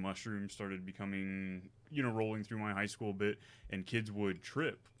 acid, mushrooms started becoming, rolling through my high school a bit, and kids would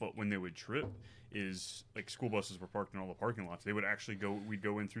trip. But when they would trip is, like, school buses were parked in all the parking lots. They would actually we'd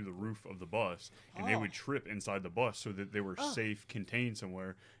go in through the roof of the bus, and they would trip inside the bus so that they were safe, contained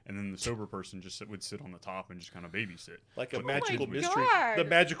somewhere, and then the sober person just would sit on the top and just kind of babysit. Like a magical mystery. The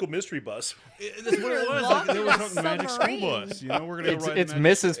magical mystery bus. That's what it was. Like, they were talking the magic school bus. We're going to ride It's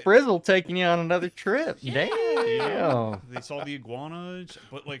Mrs. Frizzle taking you on another trip. Yeah. Damn. They saw the iguana,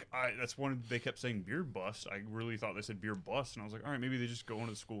 but like that's one they kept saying beer bus. I really thought they said beer bus, and I was like, all right, maybe they just go onto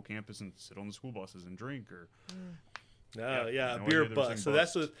the school campus and sit on the school buses and drink, or no beer bus. So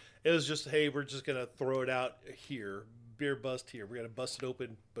that's what it was. Just, hey, we're just gonna throw it out here, beer bust here. We're gonna bust it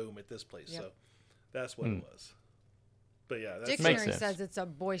open, boom, at this place. Yep. So that's what it was. But yeah, that's dictionary says it's a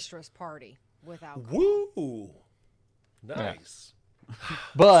boisterous party with alcohol. Woo, nice. Yeah.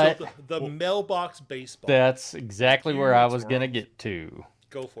 But so the mailbox baseball. That's exactly where I was gonna get to.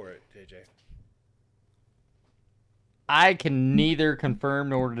 Go for it, JJ. I can neither confirm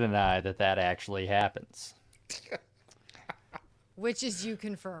nor deny that actually happens. Which is you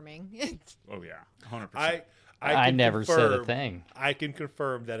confirming? Oh yeah, 100%. I never said a thing. I can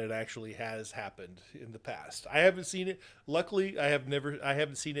confirm that it actually has happened in the past. I haven't seen it. Luckily, I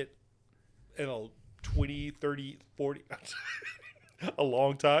haven't seen it in a 20, 30, 40, a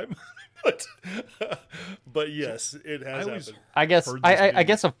long time. But yes, it has happened. I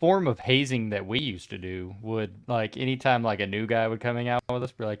guess a form of hazing that we used to do would, like, anytime like a new guy would coming out with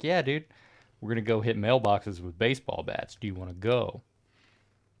us, be like, yeah, dude, we're going to go hit mailboxes with baseball bats. Do you want to go?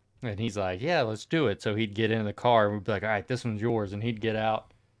 And he's like, yeah, let's do it. So he'd get in the car and we'd be like, all right, this one's yours. And he'd get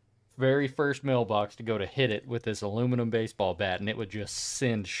out very first mailbox to go to hit it with this aluminum baseball bat, and it would just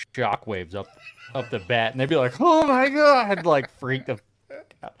send shockwaves up the bat. And they'd be like, oh my God, like freak the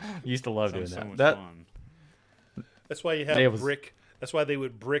used to love doing that. Fun. That's why you have brick. That's why they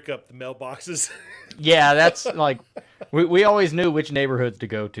would brick up the mailboxes. Yeah, that's like we always knew which neighborhoods to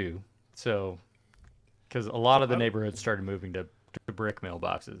go to. So, because a lot of the neighborhoods started moving to brick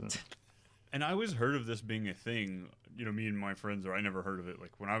mailboxes. And I always heard of this being a thing. Me and my friends, or I never heard of it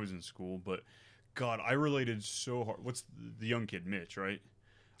like when I was in school. But God, I related so hard. What's the young kid, Mitch, right?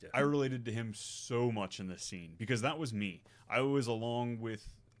 Yeah. I related to him so much in this scene because that was me. I was along with,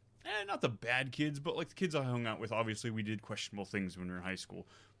 not the bad kids, but like the kids I hung out with. Obviously, we did questionable things when we were in high school.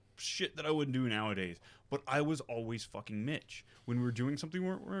 Shit that I wouldn't do nowadays. But I was always fucking Mitch. When we were doing something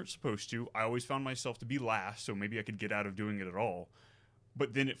we weren't supposed to, I always found myself to be last, so maybe I could get out of doing it at all.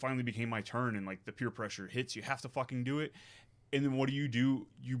 But then it finally became my turn, and like the peer pressure hits. You have to fucking do it. And then what do?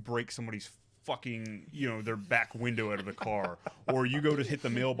 You break somebody's fucking, their back window out of the car, or you go to hit the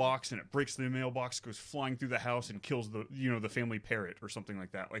mailbox and it breaks the mailbox, goes flying through the house and kills the family parrot or something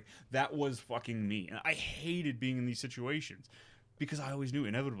like that. Like, that was fucking me. And I hated being in these situations because I always knew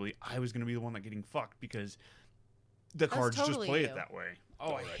inevitably I was going to be the one that getting fucked because the cards just play it that way.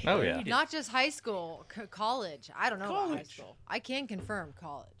 Oh, I hate it. Not just high school, college. I don't know about high school. I can confirm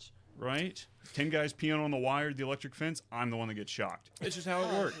college. Right? 10 guys peeing on the wire, the electric fence, I'm the one that gets shocked. It's just how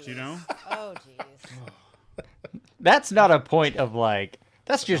it works, Oh, jeez. That's not a point of, like,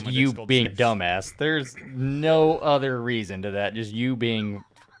 that's just you being a dumbass. There's no other reason to that. Just you being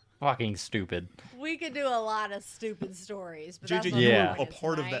fucking stupid. We could do a lot of stupid stories. But JJ, you were a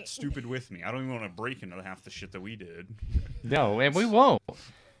part of that stupid with me. I don't even want to break into half the shit that we did. No, and we won't.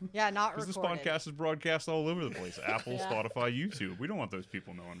 Yeah, not recorded. Because this podcast is broadcast all over the place. Apple, Spotify, YouTube. We don't want those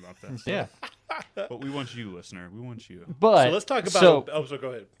people knowing about that stuff. Yeah. But we want you, listener. We want you. But so let's talk about... so go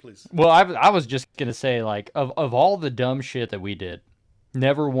ahead, please. Well, I was just going to say, like, of all the dumb shit that we did,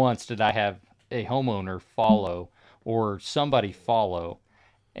 Never once did I have a homeowner follow or somebody follow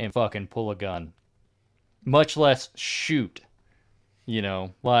and fucking pull a gun, much less shoot. You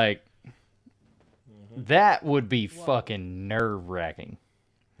know, like that would be fucking nerve-wracking.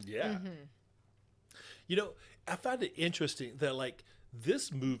 Yeah. You know, I found it interesting that like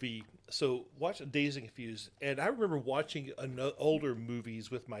this movie. So watch Dazed and Confused, and I remember watching older movies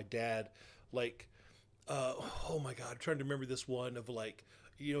with my dad. Like, oh my god, I'm trying to remember this one of like,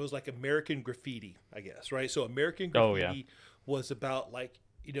 it was like American Graffiti, I guess, right? So American Graffiti was about like,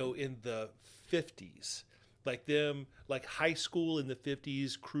 in the 50s, like them, like high school in the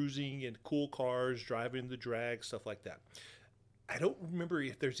 50s, cruising in cool cars, driving the drag, stuff like that. I don't remember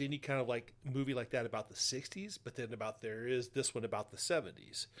if there's any kind of like movie like that about the 60s, but then there is this one about the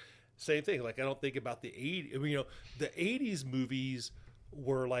 70s. Same thing. Like I don't think about the 80s. I mean, the 80s movies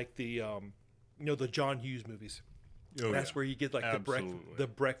were like the the John Hughes movies. That's where you get like the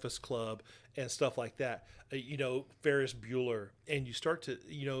Breakfast Club and stuff like that. Ferris Bueller, and you start to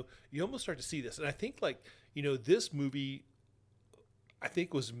you almost start to see this. And I think like this movie, I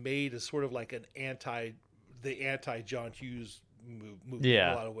think was made as sort of like the anti John Hughes movie in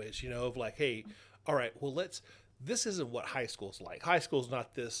a lot of ways. Of like, hey, all right, well this isn't what high school's like. High school's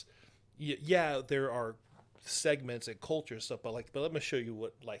not this. Yeah, there are segments and culture and stuff, but let me show you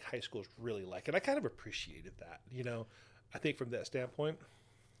what like high school is really like. And I kind of appreciated that, I think from that standpoint.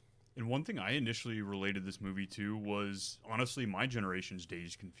 And one thing I initially related this movie to was honestly my generation's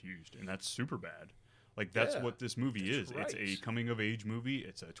Dazed Confused, and that's super bad. Like that's what this movie is. Right. It's a coming of age movie.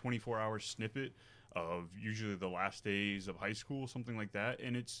 It's a 24-hour snippet of usually the last days of high school, something like that.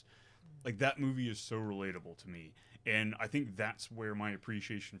 And it's like that movie is so relatable to me. And I think that's where my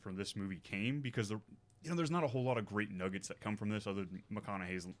appreciation for this movie came, because there's not a whole lot of great nuggets that come from this other than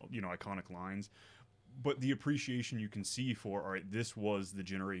McConaughey's iconic lines, but the appreciation you can see for, all right, this was the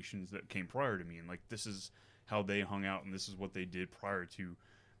generations that came prior to me, and like this is how they hung out, and this is what they did prior to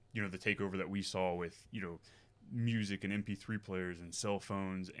the takeover that we saw with music and MP3 players and cell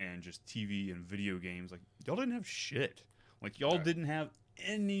phones and just TV and video games. Like y'all didn't have shit. Like y'all didn't have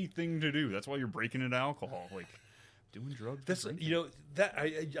anything to do. That's why you're breaking into alcohol. Like doing drugs. That's that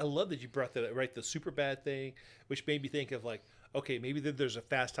I love that you brought that up, right? The Superbad thing, which made me think of like, okay, maybe there's a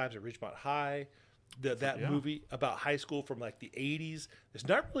Fast Times at Ridgemont High, that movie about high school from like the 80s. There's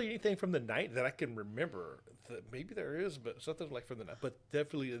not really anything from the 90s that I can remember. Maybe there is, but something like from the 90s. But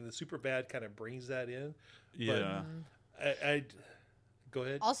definitely the Superbad kind of brings that in. Yeah. But I go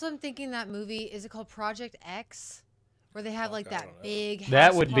ahead. Also, I'm thinking that movie, is it called Project X, where they have like that big house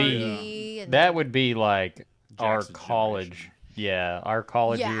that would party? That would be like our Jackson's college generation. our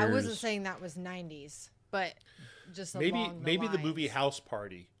college years. I wasn't saying that was 90s, but just maybe the movie House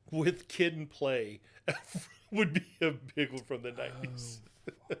Party with Kid and Play would be a big one from the 90s.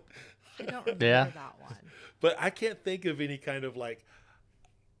 I don't remember that one. But I can't think of any kind of like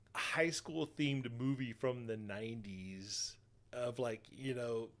high school themed movie from the 90s of like,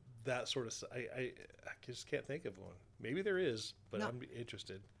 that sort of I just can't think of one. Maybe there is, but I'm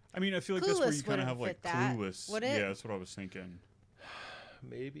interested. I mean, I feel like Clueless that's where you kind of have wouldn't like fit that, Clueless. would it? Yeah, that's what I was thinking.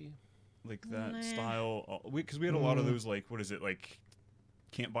 Maybe. Like that style. Because we had a lot of those, like, what is it, like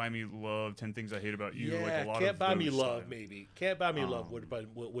Can't Buy Me Love, 10 Things I Hate About You. Yeah, like a lot Can't of Buy Me those Love, styles. maybe. Can't Buy Me Love would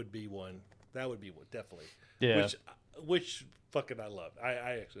be one. That would be one, definitely. Yeah. Which fucking I love. I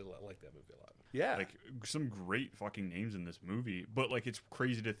actually like that movie a lot. Yeah. Like some great fucking names in this movie, but like it's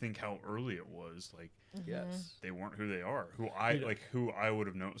crazy to think how early it was. Like, yes, they weren't who they are. Who I would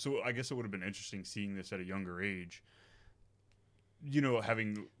have known. So I guess it would have been interesting seeing this at a younger age.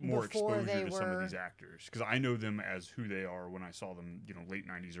 Having more Before exposure to some of these actors, because I know them as who they are when I saw them, late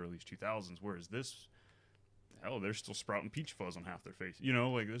 '90s, early 2000s. Whereas this, hell, they're still sprouting peach fuzz on half their face.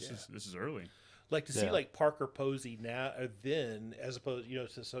 Like this is early. Like to see like Parker Posey now, then as opposed,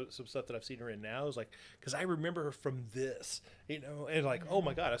 to some stuff that I've seen her in now is like, because I remember her from this, and like, oh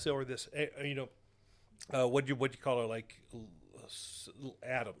my god, I saw her this, what'd you call her, like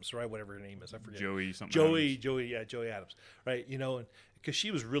Adams, right? Whatever her name is, I forget. Joey something. Joey Adams, right? And because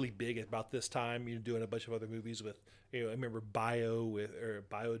she was really big at about this time, doing a bunch of other movies with. I remember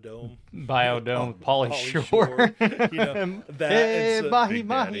Biodome. Pauly Shore. That. Hey, mahi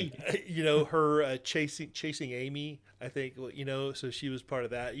mahi. Her chasing Amy. I think. So she was part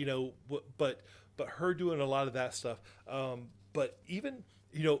of that. But her doing a lot of that stuff. But even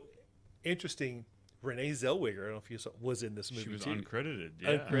interesting. Renee Zellweger, I don't know if you saw, was in this movie. She was too. uncredited.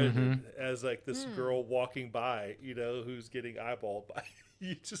 Yeah. Uncredited as like this girl walking by, who's getting eyeballed by.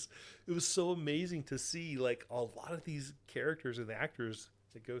 It was so amazing to see like a lot of these characters and actors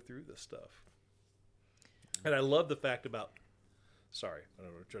that go through this stuff. And I love the fact about Sorry, I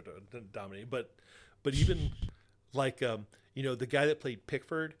don't know, try to dominate, but even like the guy that played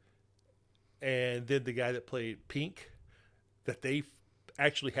Pickford, and then the guy that played Pink, that they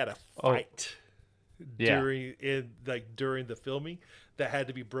actually had a fight during the filming that had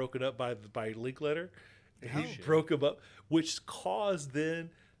to be broken up by Linkletter. He broke them up, which caused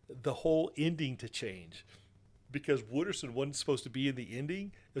then the whole ending to change, because Wooderson wasn't supposed to be in the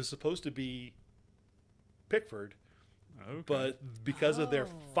ending. It was supposed to be Pickford. Okay. But because of their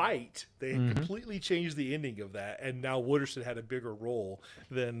fight, they completely changed the ending of that, and now Wooderson had a bigger role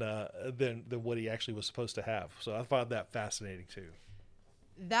than what he actually was supposed to have. So I found that fascinating too.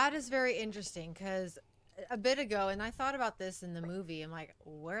 That is very interesting, because a bit ago, and I thought about this in the movie, I'm like,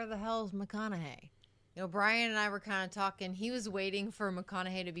 where the hell is McConaughey? Brian and I were kind of talking. He was waiting for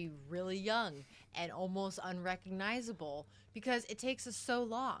McConaughey to be really young and almost unrecognizable, because it takes us so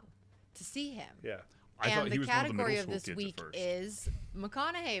long to see him. Yeah. And the category of this week is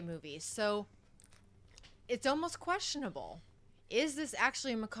McConaughey movies. So it's almost questionable. Is this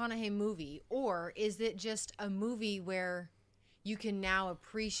actually a McConaughey movie, or is it just a movie where you can now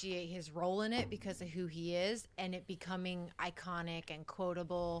appreciate his role in it because of who he is, and it becoming iconic and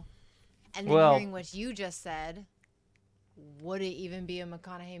quotable? And then hearing what you just said, would it even be a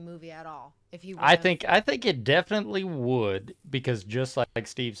McConaughey movie at all? If you, I think it definitely would, because just like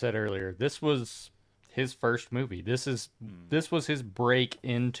Steve said earlier, this was his first movie. This was his break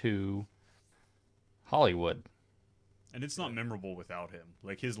into Hollywood, and it's not memorable without him.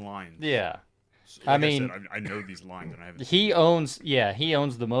 Like his lines. Yeah, like I said, I know these lines, and I haven't. He owns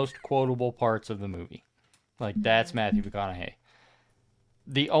the most quotable parts of the movie. Like that's Matthew McConaughey.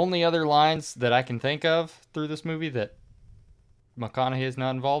 The only other lines that I can think of through this movie that McConaughey is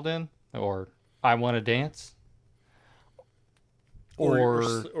not involved in, or "I Want to Dance."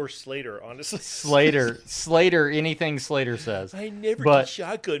 Or Slater, honestly. Slater, anything Slater says. I never get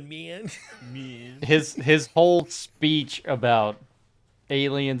shotgun, man. His whole speech about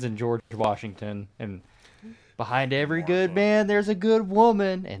aliens and George Washington, and behind every good man, there's a good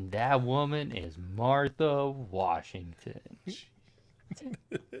woman, and that woman is Martha Washington.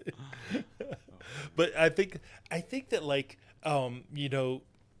 But I think that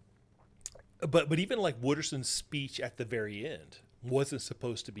but even like Wooderson's speech at the very end wasn't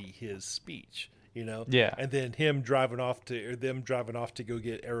supposed to be his speech, Yeah. And then them driving off to go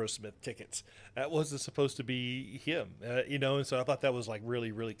get Aerosmith tickets. That wasn't supposed to be him, And so I thought that was like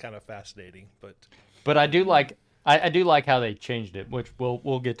really, really kind of fascinating. But I do like how they changed it, which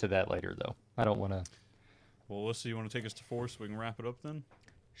we'll get to that later though. I don't want to. Well, Alyssa, you want to take us to 4 so we can wrap it up then?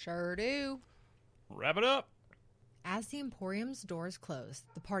 Sure do. Wrap it up. As the Emporium's doors close,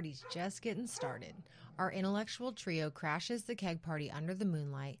 the party's just getting started. Our intellectual trio crashes the keg party under the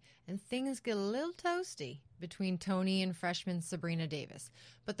moonlight, and things get a little toasty between Tony and freshman Sabrina Davis.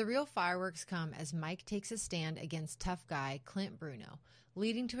 But the real fireworks come as Mike takes a stand against tough guy Clint Bruno,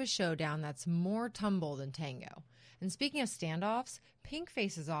 leading to a showdown that's more tumble than tango. And speaking of standoffs, Pink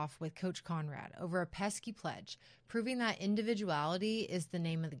faces off with Coach Conrad over a pesky pledge, proving that individuality is the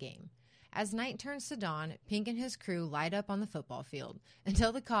name of the game. As night turns to dawn, Pink and his crew light up on the football field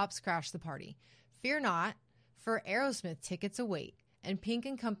until the cops crash the party. Fear not, for Aerosmith tickets await, and Pink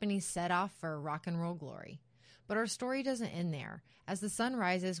and company set off for rock and roll glory. But our story doesn't end there. As the sun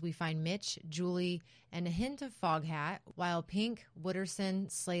rises, we find Mitch, Julie, and a hint of Foghat, while Pink, Wooderson,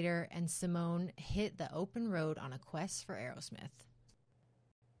 Slater, and Simone hit the open road on a quest for Aerosmith.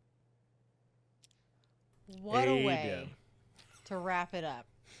 What a way to wrap it up.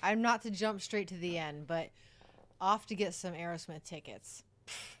 I'm not to jump straight to the end, but off to get some Aerosmith tickets.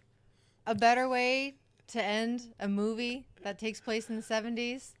 A better way to end a movie that takes place in the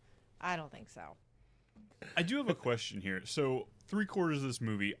 70s? I don't think so. I do have a question here. So 3/4 of this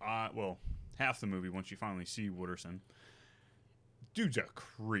movie, half the movie once you finally see Wooderson, dude's a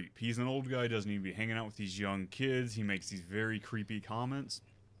creep. He's an old guy, doesn't need to be hanging out with these young kids. He makes these very creepy comments.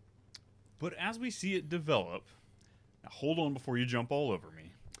 But as we see it develop, now hold on before you jump all over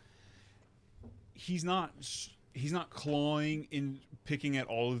me. He's not clawing and picking at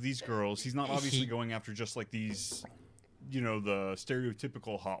all of these girls. He's not obviously going after just like these, the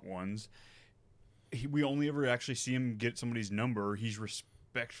stereotypical hot ones. We only ever actually see him get somebody's number. He's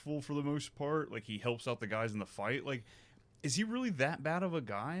respectful for the most part. Like, he helps out the guys in the fight. Like, is he really that bad of a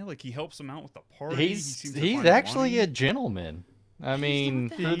guy? Like, he helps them out with the party. He's actually a gentleman. I mean,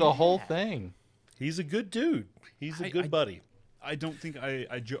 through the whole thing. He's a good dude. He's a good buddy. I don't think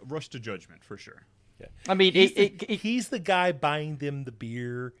I rush to judgment for sure. Yeah. I mean, he's the guy buying them the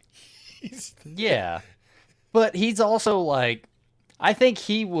beer. Yeah. But he's also I think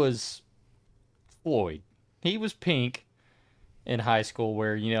he was Floyd. He was Pink. in high school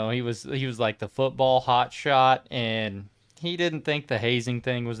where, you know, he was like the football hot shot, and he didn't think the hazing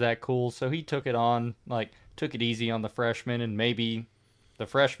thing was that cool, so he took it easy on the freshmen, and maybe the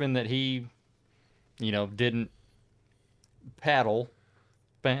freshman that he, you know, didn't paddle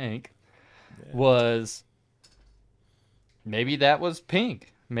bank was, maybe that was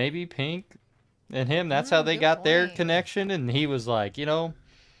Pink. Maybe Pink and him, that's how they got their connection, and he was like, you know.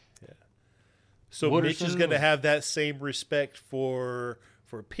 So Mitch is going to have that same respect for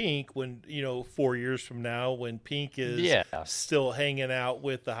Pink when, you know, 4 years from now, when Pink is still hanging out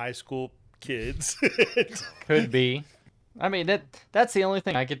with the high school kids. Could be. I mean, that's the only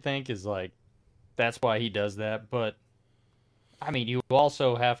thing I could think is, like, that's why he does that. But, I mean, you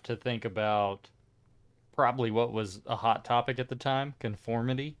also have to think about probably what was a hot topic at the time,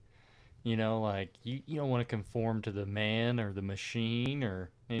 conformity. You know, like, you don't want to conform to the man or the machine or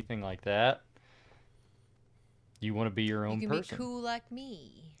anything like that. You want to be your own person. You can be cool like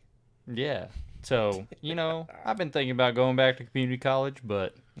me. Yeah. So, you know, I've been thinking about going back to community college,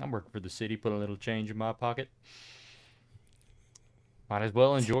 but I'm working for the city, put a little change in my pocket. Might as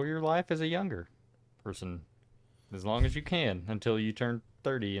well enjoy your life as a younger person as long as you can until you turn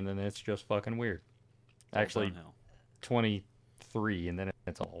 30, and then it's just fucking weird. Actually, 23, and then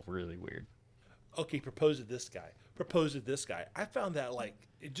it's all really weird. Okay, propose to this guy. I found that, like,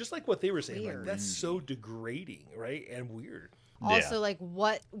 just like what they were saying, like, that's so degrading, right? And weird. Also, like,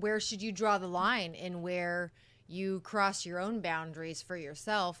 where should you draw the line in where you cross your own boundaries for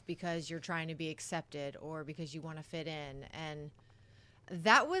yourself because you're trying to be accepted or because you want to fit in? And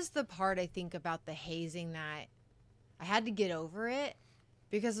that was the part, I think, about the hazing that I had to get over it,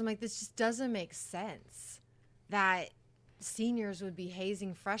 because I'm like, this just doesn't make sense that seniors would be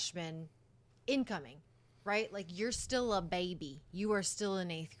hazing freshmen incoming, right? Like, you're still a baby. You are still in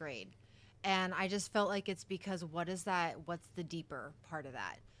 8th grade. And I just felt like it's because what's the deeper part of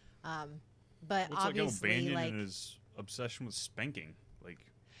that? But it's obviously, like abandon his obsession with spanking, like.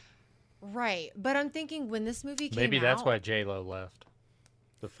 Right, but I'm thinking when this movie came out, maybe that's why J-Lo left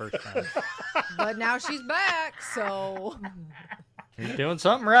the first time. But now she's back, so you're doing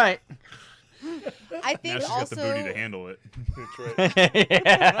something right. I think now she's also got the booty to handle it. That's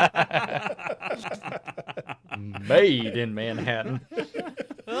right. Made in Manhattan.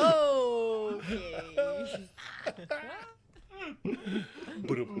 Okay.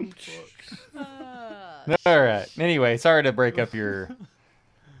 All right. Anyway, sorry to break up your.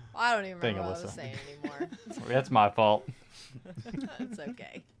 I don't even thing, remember what I Alyssa. was saying anymore. That's my fault. It's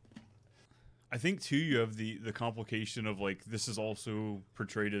okay. I think too, you have the complication of, like, this is also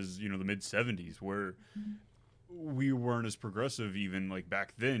portrayed as, you know, the mid 70s, where we weren't as progressive even, like,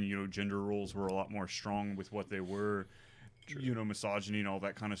 back then. You know, gender roles were a lot more strong with what they were. True. You know, misogyny and all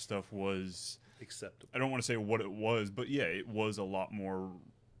that kind of stuff was acceptable. I don't want to say what it was, but yeah, it was a lot more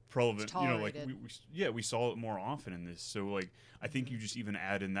prevalent. You know, like we saw it more often in this. So, like, I think you just even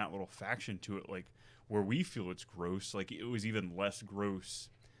add in that little faction to it, like, where we feel it's gross, like, it was even less gross.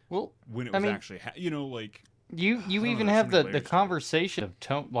 Well, when it was actually, you know, like, you even have the conversation of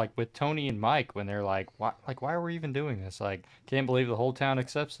with Tony and Mike when they're like, why are we even doing this? Like, can't believe the whole town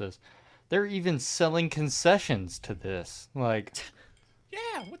accepts this. They're even selling concessions to this. Like,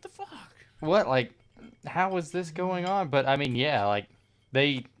 yeah, what the fuck? What, like, how is this going on? But I mean, yeah, like,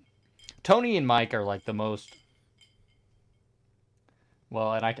 Tony and Mike are like the most.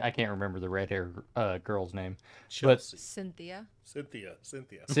 Well, and I can't remember the red hair girl's name, Chelsea. But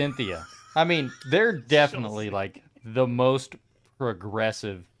Cynthia. I mean, they're definitely like the most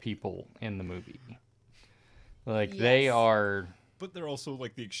progressive people in the movie. Like, they are. But they're also,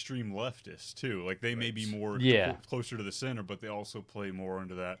 like, the extreme leftists too. Like, they may be more closer to the center, but they also play more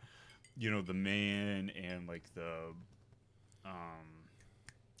into that, you know, the man and, like, the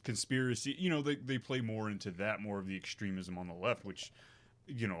conspiracy. You know, they play more into that, more of the extremism on the left, which,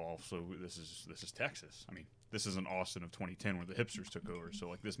 you know, also this is Texas. I mean, this isn't Austin of 2010 where the hipsters took over. So,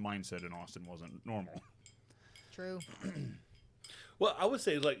 like, this mindset in Austin wasn't normal. True. Well, I would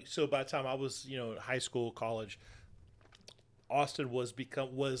say, like, so by the time I was, you know, high school, college, Austin was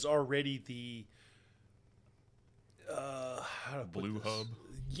already the blue hub.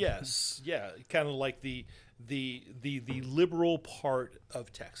 Yes, yeah, kind of like the liberal part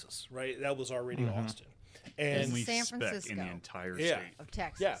of Texas, right? That was already Austin, and only San Francisco in the entire state of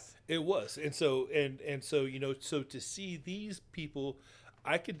Texas. Yeah, it was, and so you know, so to see these people,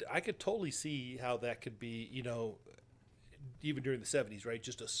 I could totally see how that could be, you know, even during the 70s, right?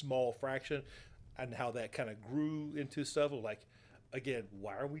 Just a small fraction. And how that kind of grew into stuff of, like, again,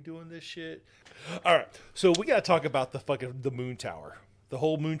 why are we doing this shit? All right, so we got to talk about the Moon Tower, the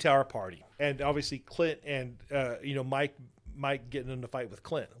whole Moon Tower party, and obviously Clint and you know, Mike Mike getting in a fight with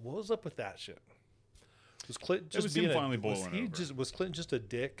Clint. What was up with that shit? Was Clint just was being him finally boiling over. Was Clint just a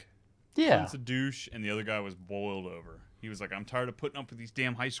dick? Yeah. Clint's a douche, and the other guy was boiled over. He was like, I'm tired of putting up with these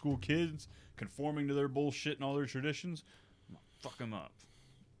damn high school kids, conforming to their bullshit and all their traditions. I'm gonna fuck them up.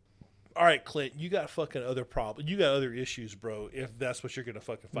 All right, Clint, you got fucking other problems. You got other issues, bro, if that's what you're going to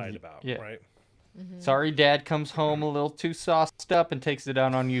fucking fight about, right? Sorry, Dad comes home a little too sauced up and takes it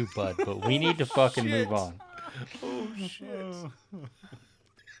out on you, bud, but we need to fucking move on. Oh, shit.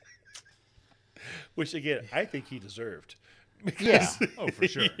 Which, again, I think he deserved. Because Oh, for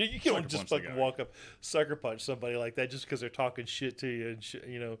sure. you Sucker can't just punch the fucking guy. walk up, sucker punch somebody like that just because they're talking shit to you and shit,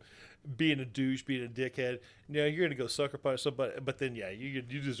 you know, being a douche, being a dickhead. You know, you're gonna go sucker punch somebody, but then you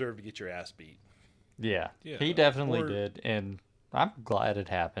deserve to get your ass beat. Yeah, Yeah, he definitely or- did, and I'm glad it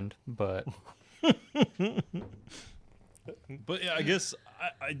happened, but But yeah, I guess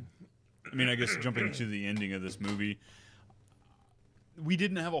I mean, I guess jumping to the ending of this movie, we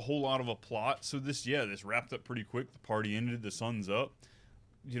didn't have a whole lot of a plot, so this wrapped up pretty quick. The party ended, the sun's up.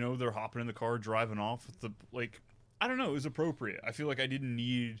 You know, they're hopping in the car, driving off with the I don't know, it was appropriate. I feel like I didn't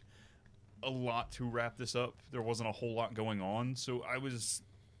need a lot to wrap this up. There wasn't a whole lot going on, so I was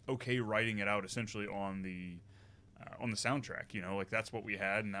okay writing it out essentially on the soundtrack. You know, like that's what we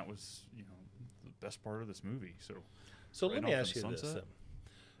had, and that was, you know, the best part of this movie. So Let me ask you this: then.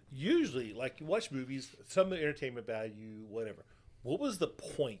 Usually, like you watch movies, some of the entertainment value, whatever. What was the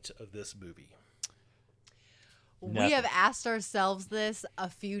point of this movie? We have asked ourselves this a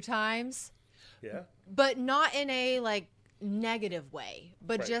few times. Yeah. But not in a like negative way,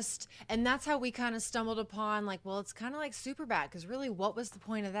 but Right. just, and that's how we kind of stumbled upon like, well, it's kind of like Superbad, because really, what was the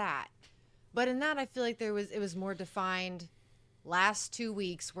point of that? But in that, I feel like it was more defined. Last 2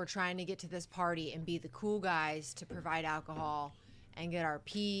 weeks, we're trying to get to this party and be the cool guys to provide alcohol and get our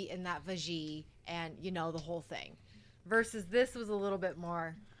pee in that vagine and, you know, the whole thing. Versus this was a little bit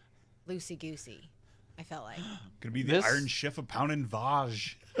more loosey-goosey, I felt like. Gonna be the Iron Chef of Poundin'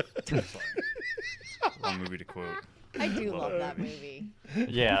 Vaj. Wrong movie to quote. I do love that movie.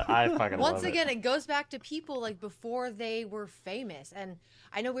 yeah, I fucking love Once it. again, it goes back to people like before they were famous. And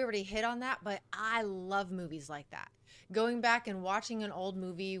I know we already hit on that, but I love movies like that. Going back and watching an old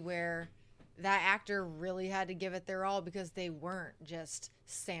movie where that actor really had to give it their all because they weren't just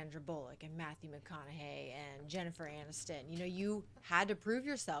Sandra Bullock and Matthew McConaughey and Jennifer Aniston. You know, you had to prove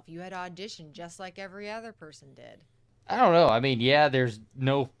yourself. You had to audition just like every other person did. I don't know. I mean, yeah, there's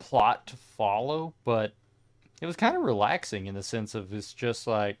no plot to follow, but it was kind of relaxing in the sense of it's just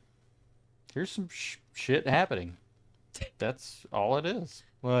like, here's some shit happening. That's all it is.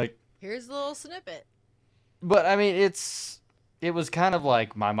 Like, here's a little snippet. But I mean, it was kind of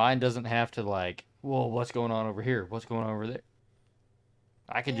like my mind doesn't have to like, whoa, what's going on over here? What's going on over there?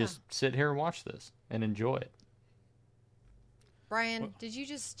 I can just sit here and watch this and enjoy it. Brian, did you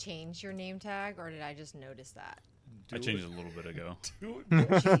just change your name tag, or did I just notice that? I changed it a little bit ago.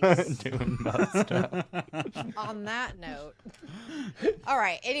 Doing nut stuff. On that note. All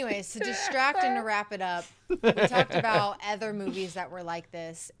right. Anyways, to distract and to wrap it up, we talked about other movies that were like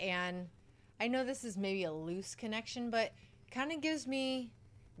this. And I know this is maybe a loose connection, but kind of gives me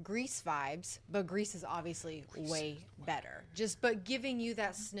Grease vibes. But Grease is obviously way better. But giving you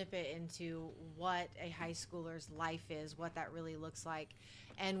that snippet into what a high schooler's life is, what that really looks like.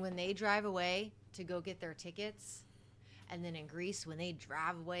 And when they drive away to go get their tickets, and then in Grease, when they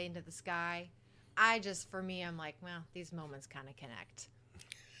drive away into the sky, for me, I'm like, well, these moments kind of connect.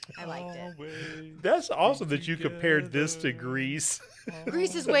 I liked it. That's awesome that you compared this to Grease.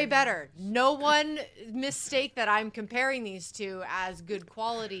 Grease is way better. No one mistake that I'm comparing these two as good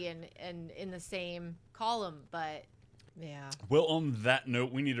quality and in the same column, but yeah. Well, on that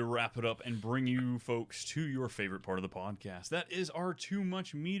note, we need to wrap it up and bring you folks to your favorite part of the podcast. That is our Too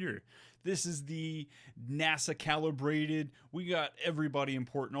Much Meter. This is the NASA calibrated. We got everybody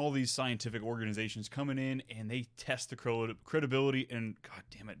important, all these scientific organizations coming in, and they test the credibility, and god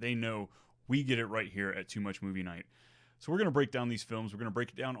damn it, they know we get it right here at Too Much Movie Night. So we're going to break down these films. We're going to break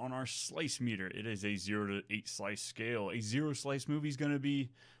it down on our slice meter. It is a 0 to 8 slice scale. A 0 slice movie is going to be,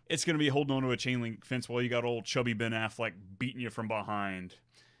 it's going to be holding onto a chain link fence while you got old chubby Ben Affleck beating you from behind.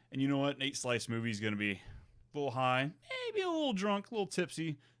 And you know what? An 8 slice movie is going to be a little high, maybe a little drunk, a little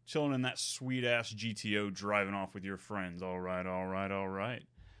tipsy, chilling in that sweet ass GTO, driving off with your friends. All right.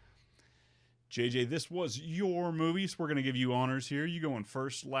 JJ, this was your movie, so we're going to give you honors here. You going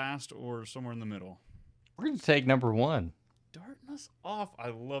first, last, or somewhere in the middle? We're going to take number one. Darting us off. I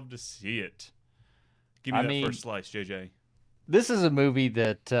love to see it. Give me that first slice, JJ. This is a movie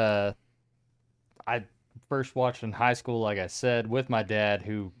that I first watched in high school, like I said, with my dad,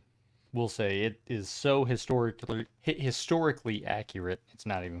 who will say it is so historically accurate. It's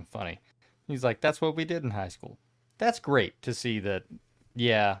not even funny. He's like, that's what we did in high school. That's great to see that.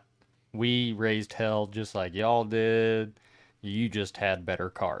 Yeah, we raised hell just like y'all did. You just had better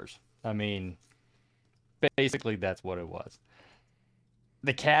cars. I mean, basically that's what it was.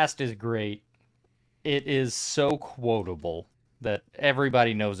 The cast is great. It is so quotable that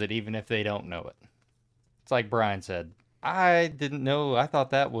everybody knows it, even if they don't know it. It's like Brian said, I didn't know. I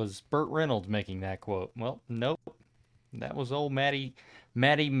thought that was Burt Reynolds making that quote. Well, nope. That was old Maddie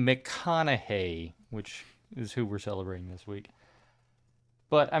McConaughey, which is who we're celebrating this week.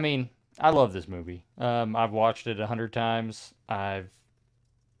 But, I mean, I love this movie. I've watched it 100 times. I've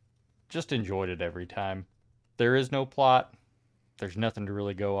just enjoyed it every time. There is no plot. There's nothing to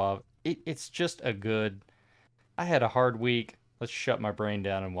really go off. It's just a good, I had a hard week. Let's shut my brain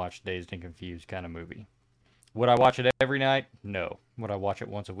down and watch Dazed and Confused kind of movie. Would I watch it every night? No. Would I watch it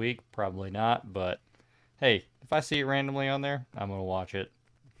once a week? Probably not. But, hey, if I see it randomly on there, I'm going to watch it.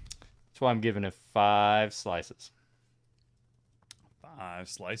 That's why I'm giving it 5 slices. 5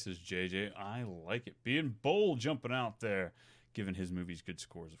 slices, JJ. I like it. Being bold, jumping out there, giving his movies good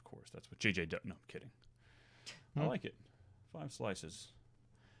scores, of course. That's what JJ does. No, I'm kidding. I like it. 5 slices.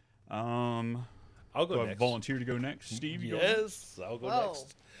 I'll go do next. I volunteer to go next? Steve, you yes, I'll go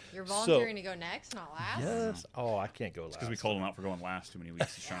next. You're volunteering to go next, not last? Yes. Oh, I can't go last. Because we called him out for going last too many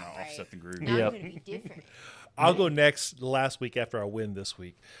weeks. He's trying to offset the groove. Now I'm going to be different. I'll go next last week after I win this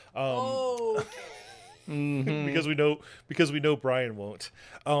week. Okay. because we know Brian won't.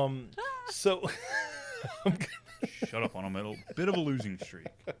 So shut up on a bit of a losing streak.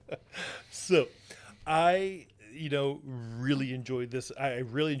 So I really enjoyed this. I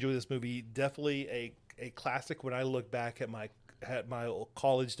really enjoyed this movie. Definitely a classic when I look back at my old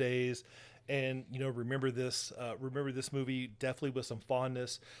college days, and remember this movie definitely with some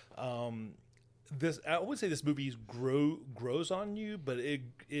fondness. I would say this movie grows on you, but it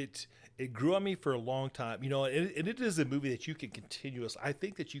grew on me for a long time. And it is a movie that you can I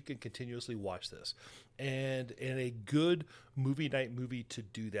think that you can continuously watch this, and a good movie night movie to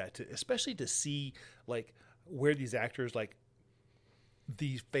do that, especially to see like where these actors, like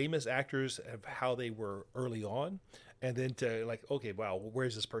these famous actors, of how they were early on, and then to like, okay, wow,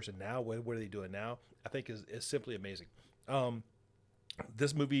 where's this person now? What are they doing now? I think is simply amazing.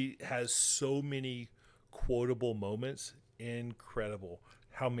 This movie has so many quotable moments. Incredible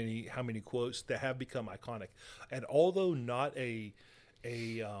how many quotes that have become iconic. And although not a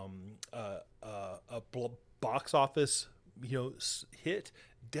box office hit,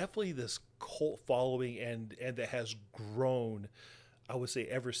 definitely this cult following and that has grown, I would say,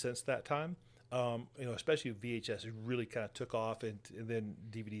 ever since that time. Especially VHS, it really kind of took off, and then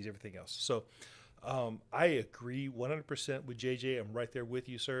DVDs, everything else. So I agree 100% with JJ. I'm right there with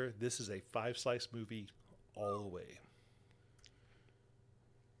you, sir. This is a 5-slice movie all the way.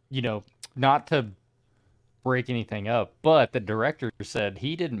 Not to break anything up, but the director said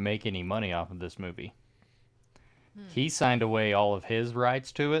he didn't make any money off of this movie. He signed away all of his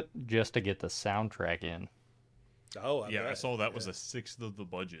rights to it just to get the soundtrack in. Oh, I saw that was 1/6 of the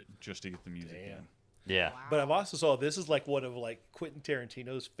budget just to get the music in. Yeah. Wow. But I've also saw this is like one of Quentin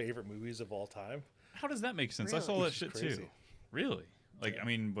Tarantino's favorite movies of all time. How does that make sense? Really? I saw that Which is shit crazy. too. Really? Yeah. I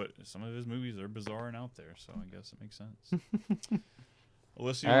mean, but some of his movies are bizarre and out there, so I guess it makes sense.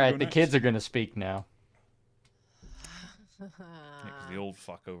 Alyssa, you All wanna right, go the next? kids are going to speak now. Yeah, 'cause the old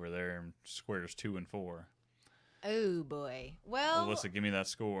fuck over there in squares 2 and 4. Oh boy. Well, Alyssa, give me that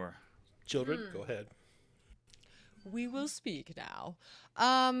score. Children, go ahead. we will speak now.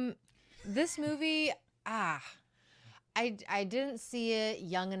 This movie, I didn't see it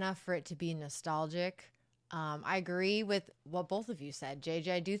young enough for it to be nostalgic. I agree with what both of you said.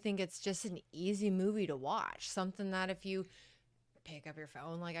 JJ, I do think it's just an easy movie to watch. Something that if you pick up your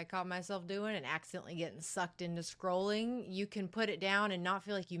phone like I caught myself doing and accidentally getting sucked into scrolling, you can put it down and not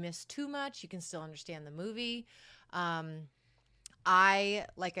feel like you missed too much. You can still understand the movie. Like I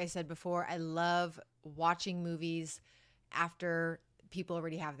said before, I love watching movies after people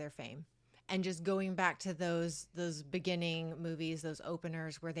already have their fame. And just going back to those beginning movies, those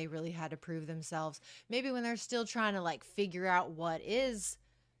openers where they really had to prove themselves. Maybe when they're still trying to figure out what is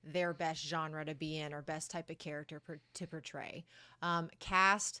their best genre to be in or best type of character to portray.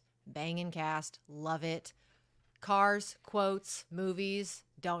 Cast, banging cast, love it. Cars, quotes, movies,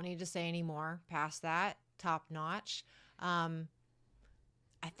 don't need to say anymore. Past that, top notch. I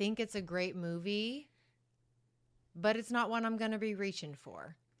think it's a great movie, but it's not one I'm going to be reaching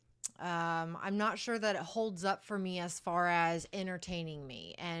for. I'm not sure that it holds up for me as far as entertaining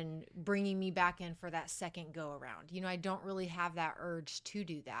me and bringing me back in for that second go around. I don't really have that urge to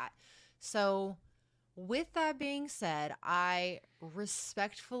do that. So, with that being said, I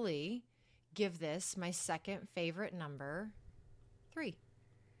respectfully give this my second favorite number, 3.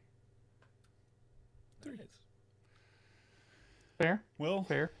 Fair. Well,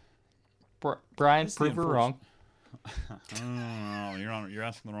 fair. Brian, It's the prove her wrong. Oh, you're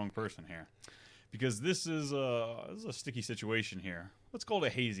asking the wrong person here, because this is a sticky situation here. Let's call it a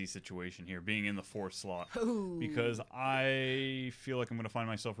hazy situation here, being in the 4th slot. Ooh. Because I feel like I'm going to find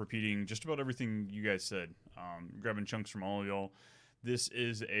myself repeating just about everything you guys said, grabbing chunks from all of y'all. This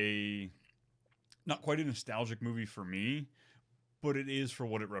is not quite a nostalgic movie for me, but it is for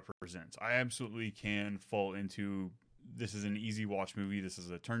what it represents. I absolutely can fall into, this is an easy watch movie. This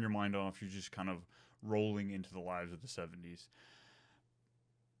is a turn your mind off. You're just kind of rolling into the lives of the 70s.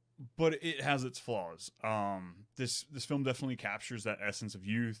 But it has its flaws. This film definitely captures that essence of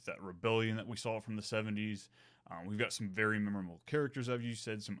youth, that rebellion that we saw from the 70s. We've got some very memorable characters, as you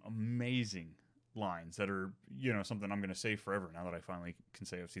said, some amazing lines that are, something I'm going to say forever now that I finally can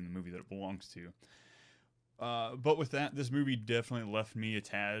say I've seen the movie that it belongs to. But with that, this movie definitely left me a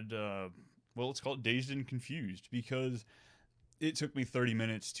tad, let's call it dazed and confused, because it took me 30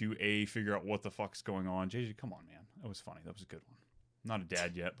 minutes to figure out what the fuck's going on. JJ, come on, man. That was funny. That was a good one. Not a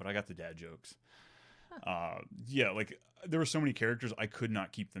dad yet, but I got the dad jokes. There were so many characters, I could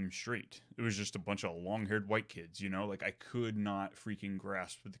not keep them straight. It was just a bunch of long-haired white kids, I could not freaking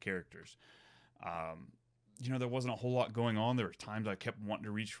grasp the characters. There wasn't a whole lot going on. There were times I kept wanting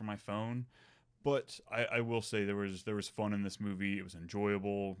to reach for my phone, but I will say there was fun in this movie. It was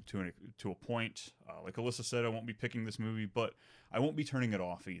enjoyable to a point. Like Alyssa said, I won't be picking this movie, but I won't be turning it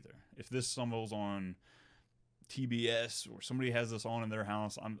off either. If this stumbles on TBS or somebody has this on in their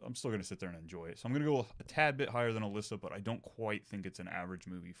house, I'm still going to sit there and enjoy it. So I'm going to go a tad bit higher than Alyssa, but I don't quite think it's an average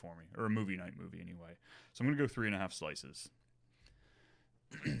movie for me, or a movie night movie anyway. So I'm going to go 3.5 slices.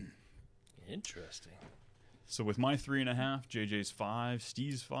 Interesting. So with my 3.5, JJ's 5,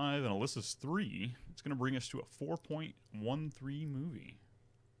 Steve's 5, and Alyssa's 3, it's going to bring us to a 4.13 movie.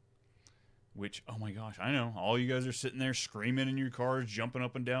 Which, oh my gosh, I know. All you guys are sitting there screaming in your cars, jumping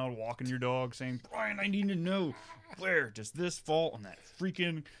up and down, walking your dog, saying, Brian, I need to know, where does this fall on that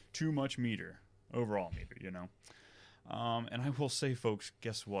freaking too much meter? Overall meter, And I will say, folks,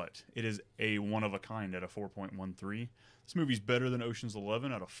 guess what? It is a one of a kind at a 4.13. This movie's better than Ocean's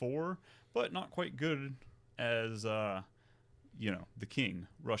 11 at a 4, but not quite good as, the king,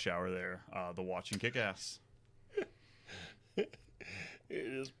 Rush Hour there, the watching kick-ass. It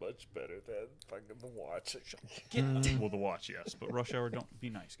is much better than fucking The Watch. Well, The Watch, yes. But Rush Hour, don't be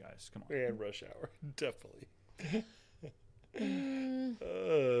nice, guys. Come on. And Rush Hour, definitely.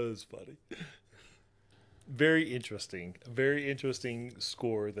 It's funny. Very interesting. Very interesting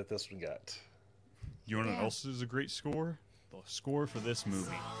score that this one got. You want to know what else is a great score? The score for this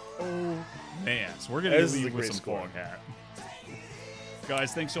movie. Oh, man. So we're going to leave with some score. Fog Hat.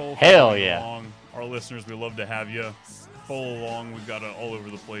 Guys, thanks all for Hell coming yeah. along. Our listeners, we love to have you. Follow along. We've got it all over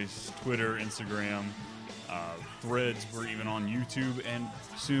the place. Twitter, Instagram, Threads. We're even on YouTube. And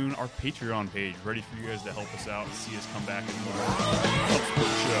soon our Patreon page. Ready for you guys to help us out and see us come back and more. Help support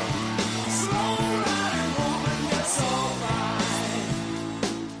the show.